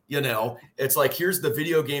me. It's like, here's the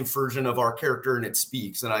video game version of our character and it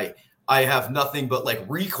speaks. And I have nothing but like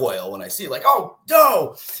recoil when I see it, like, oh,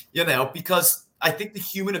 no, because I think the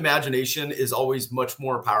human imagination is always much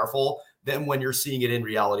more powerful than when you're seeing it in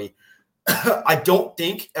reality. I don't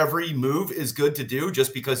think every move is good to do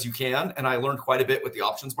just because you can. And I learned quite a bit with the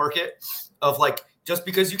options market of like, just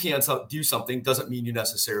because you can do something doesn't mean you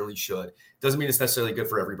necessarily should. Doesn't mean it's necessarily good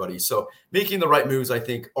for everybody. So making the right moves, I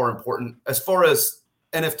think, are important. As far as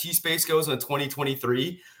NFT space goes in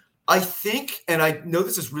 2023, I think, and I know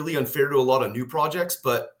this is really unfair to a lot of new projects,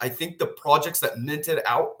 but I think the projects that minted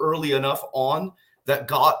out early enough on that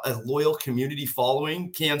got a loyal community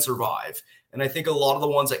following can survive. And I think a lot of the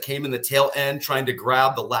ones that came in the tail end trying to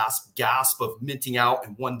grab the last gasp of minting out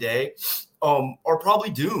in one day are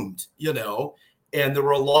probably doomed, you know. And there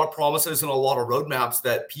were a lot of promises and a lot of roadmaps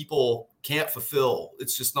that people can't fulfill.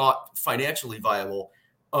 It's just not financially viable.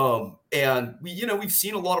 And we've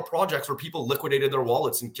seen a lot of projects where people liquidated their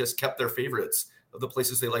wallets and just kept their favorites of the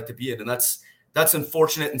places they like to be in. And that's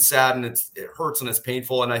unfortunate and sad, and it hurts and it's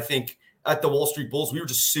painful. And I think at the Wall Street Bulls, we were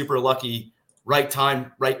just super lucky, right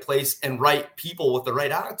time, right place, and right people with the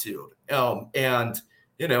right attitude.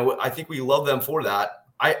 I think we love them for that.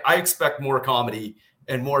 I expect more comedy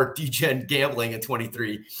and more degen gambling in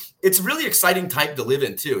 23. It's a really exciting time to live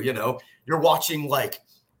in too. You're watching like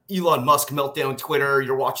Elon Musk melt down Twitter.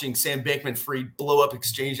 You're watching Sam Bankman-Fried blow up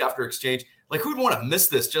exchange after exchange. Like, who'd want to miss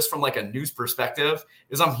this just from like a news perspective?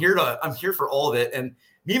 I'm here for all of it. And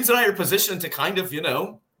Memes and I are positioned to kind of,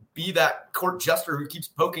 be that court jester who keeps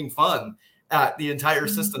poking fun at the entire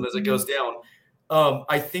system as it goes down.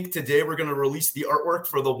 I think today we're going to release the artwork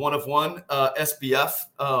for the one of one SBF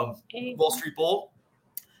Wall Street Bull.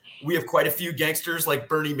 We have quite a few gangsters like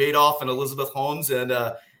Bernie Madoff and Elizabeth Holmes. And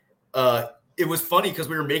it was funny because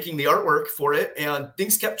we were making the artwork for it and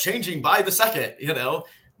things kept changing by the second,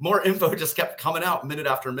 more info just kept coming out minute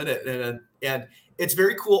after minute. And it's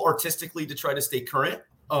very cool artistically to try to stay current.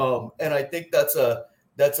 And I think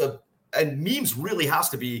and memes really has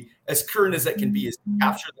to be as current as it can be, is to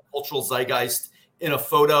capture the cultural zeitgeist in a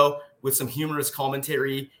photo with some humorous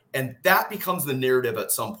commentary. And that becomes the narrative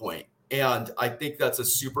at some point. And I think that's a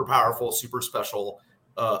super powerful, super special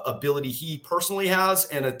ability he personally has,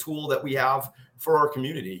 and a tool that we have for our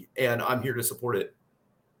community. And I'm here to support it.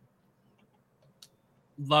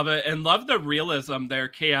 Love it. And love the realism there,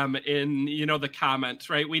 Cam, in, the comments,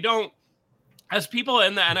 right? We don't, as people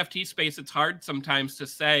in the NFT space, it's hard sometimes to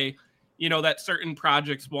say, that certain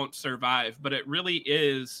projects won't survive, but it really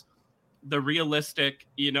is the realistic,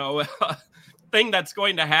 thing that's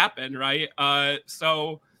going to happen, right?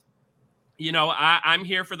 So, I'm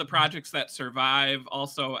here for the projects that survive.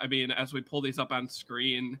 Also, I mean, as we pull these up on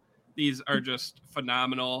screen, these are just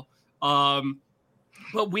phenomenal.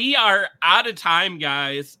 But we are out of time,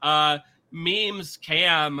 guys. Memes,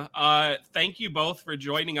 Cam, thank you both for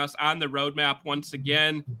joining us on the roadmap once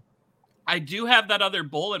again. I do have that other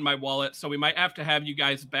bull in my wallet, so we might have to have you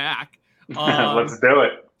guys back. Let's do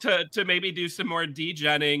it. To maybe do some more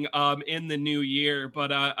degenning in the new year.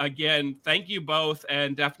 But again, thank you both,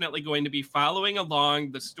 and definitely going to be following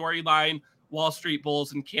along the storyline Wall Street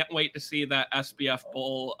Bulls, and can't wait to see that SBF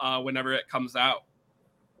bull whenever it comes out.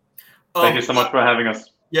 Thank you so much for having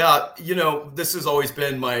us. Yeah, this has always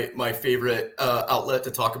been my favorite outlet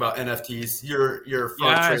to talk about NFTs. Your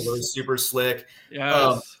front trailer is super slick.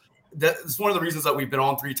 Yes. That's one of the reasons that we've been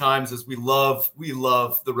on 3 times is we love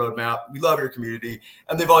the roadmap. We love your community,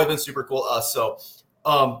 and they've always been super cool to us. So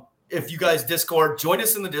if you guys Discord, join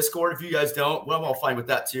us in the Discord. If you guys don't, well, I'm fine with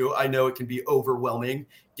that too. I know it can be overwhelming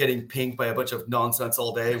getting pinged by a bunch of nonsense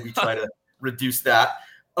all day. We try to reduce that.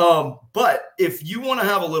 But if you want to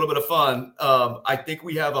have a little bit of fun, I think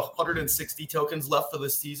we have 160 tokens left for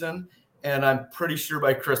this season, and I'm pretty sure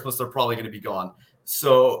by Christmas they're probably going to be gone.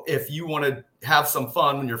 So if you want to have some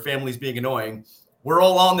fun when your family's being annoying, we're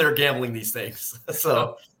all on there gambling these things.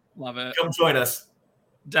 So love it. Come join us.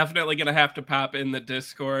 Definitely going to have to pop in the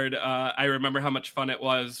Discord. I remember how much fun it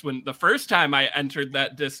was when the first time I entered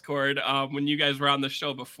that Discord, when you guys were on the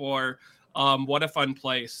show before. What a fun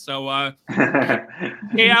place. So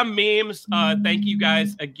Cam, Memes, thank you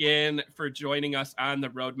guys again for joining us on the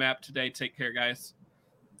roadmap today. Take care, guys.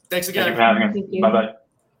 Thanks again. Thank you for having us. Bye-bye.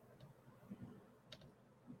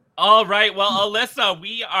 All right. Well, Alyssa,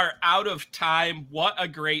 we are out of time. What a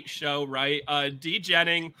great show, right?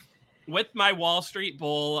 Degenning with my Wall Street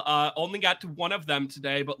bull. Only got to one of them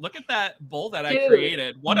today, but look at that bull that I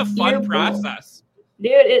created. What a fun process.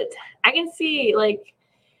 Dude, I can see, like,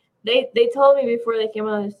 they told me before they came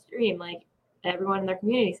on the stream, like, everyone in their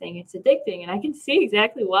community saying it's addicting, and I can see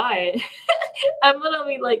exactly why. I'm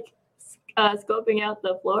literally, like, scoping out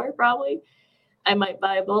the floor, probably. I might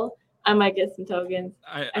buy a bull. I might get some tokens.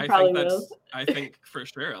 I probably will. I think for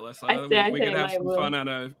sure, Alyssa. We can have some fun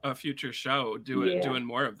on a future show doing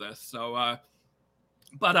more of this. So,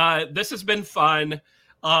 but this has been fun.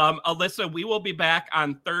 Alyssa, we will be back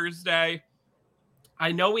on Thursday.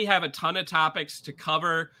 I know we have a ton of topics to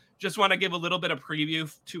cover. Just want to give a little bit of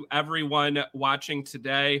preview to everyone watching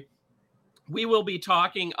today. We will be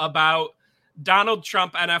talking about Donald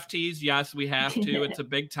Trump NFTs. Yes, we have to. It's a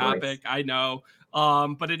big topic. I know.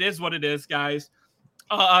 But it is what it is, guys.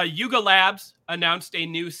 Yuga Labs announced a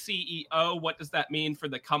new CEO. What does that mean for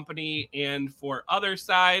the company and for other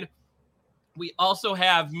side? We also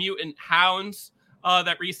have Mutant Hounds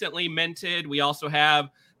that recently minted. We also have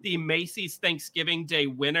the Macy's Thanksgiving Day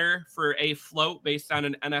winner for a float based on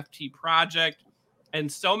an NFT project,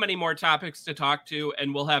 and so many more topics to talk to.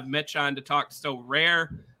 And we'll have Mitch on to talk So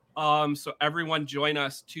Rare. So everyone join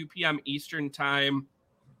us 2 p.m. Eastern time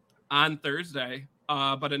on Thursday.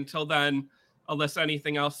 But until then, Alyssa,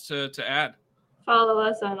 anything else to add? Follow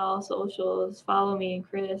us on all socials. Follow me and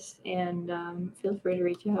Chris, and feel free to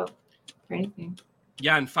reach out for anything.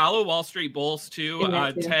 Yeah, and follow Wall Street Bulls too,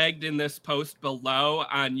 too. tagged in this post below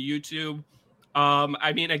on YouTube.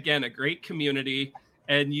 I mean, again, a great community,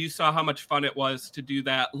 and you saw how much fun it was to do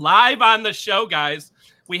that live on the show, guys.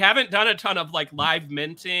 We haven't done a ton of like live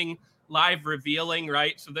minting, live revealing,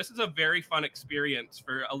 right? So this is a very fun experience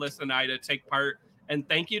for Alyssa and I to take part. And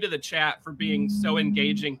thank you to the chat for being so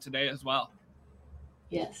engaging today as well.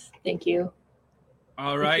 Yes, thank you.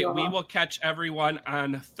 All right, we will catch everyone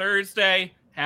on Thursday.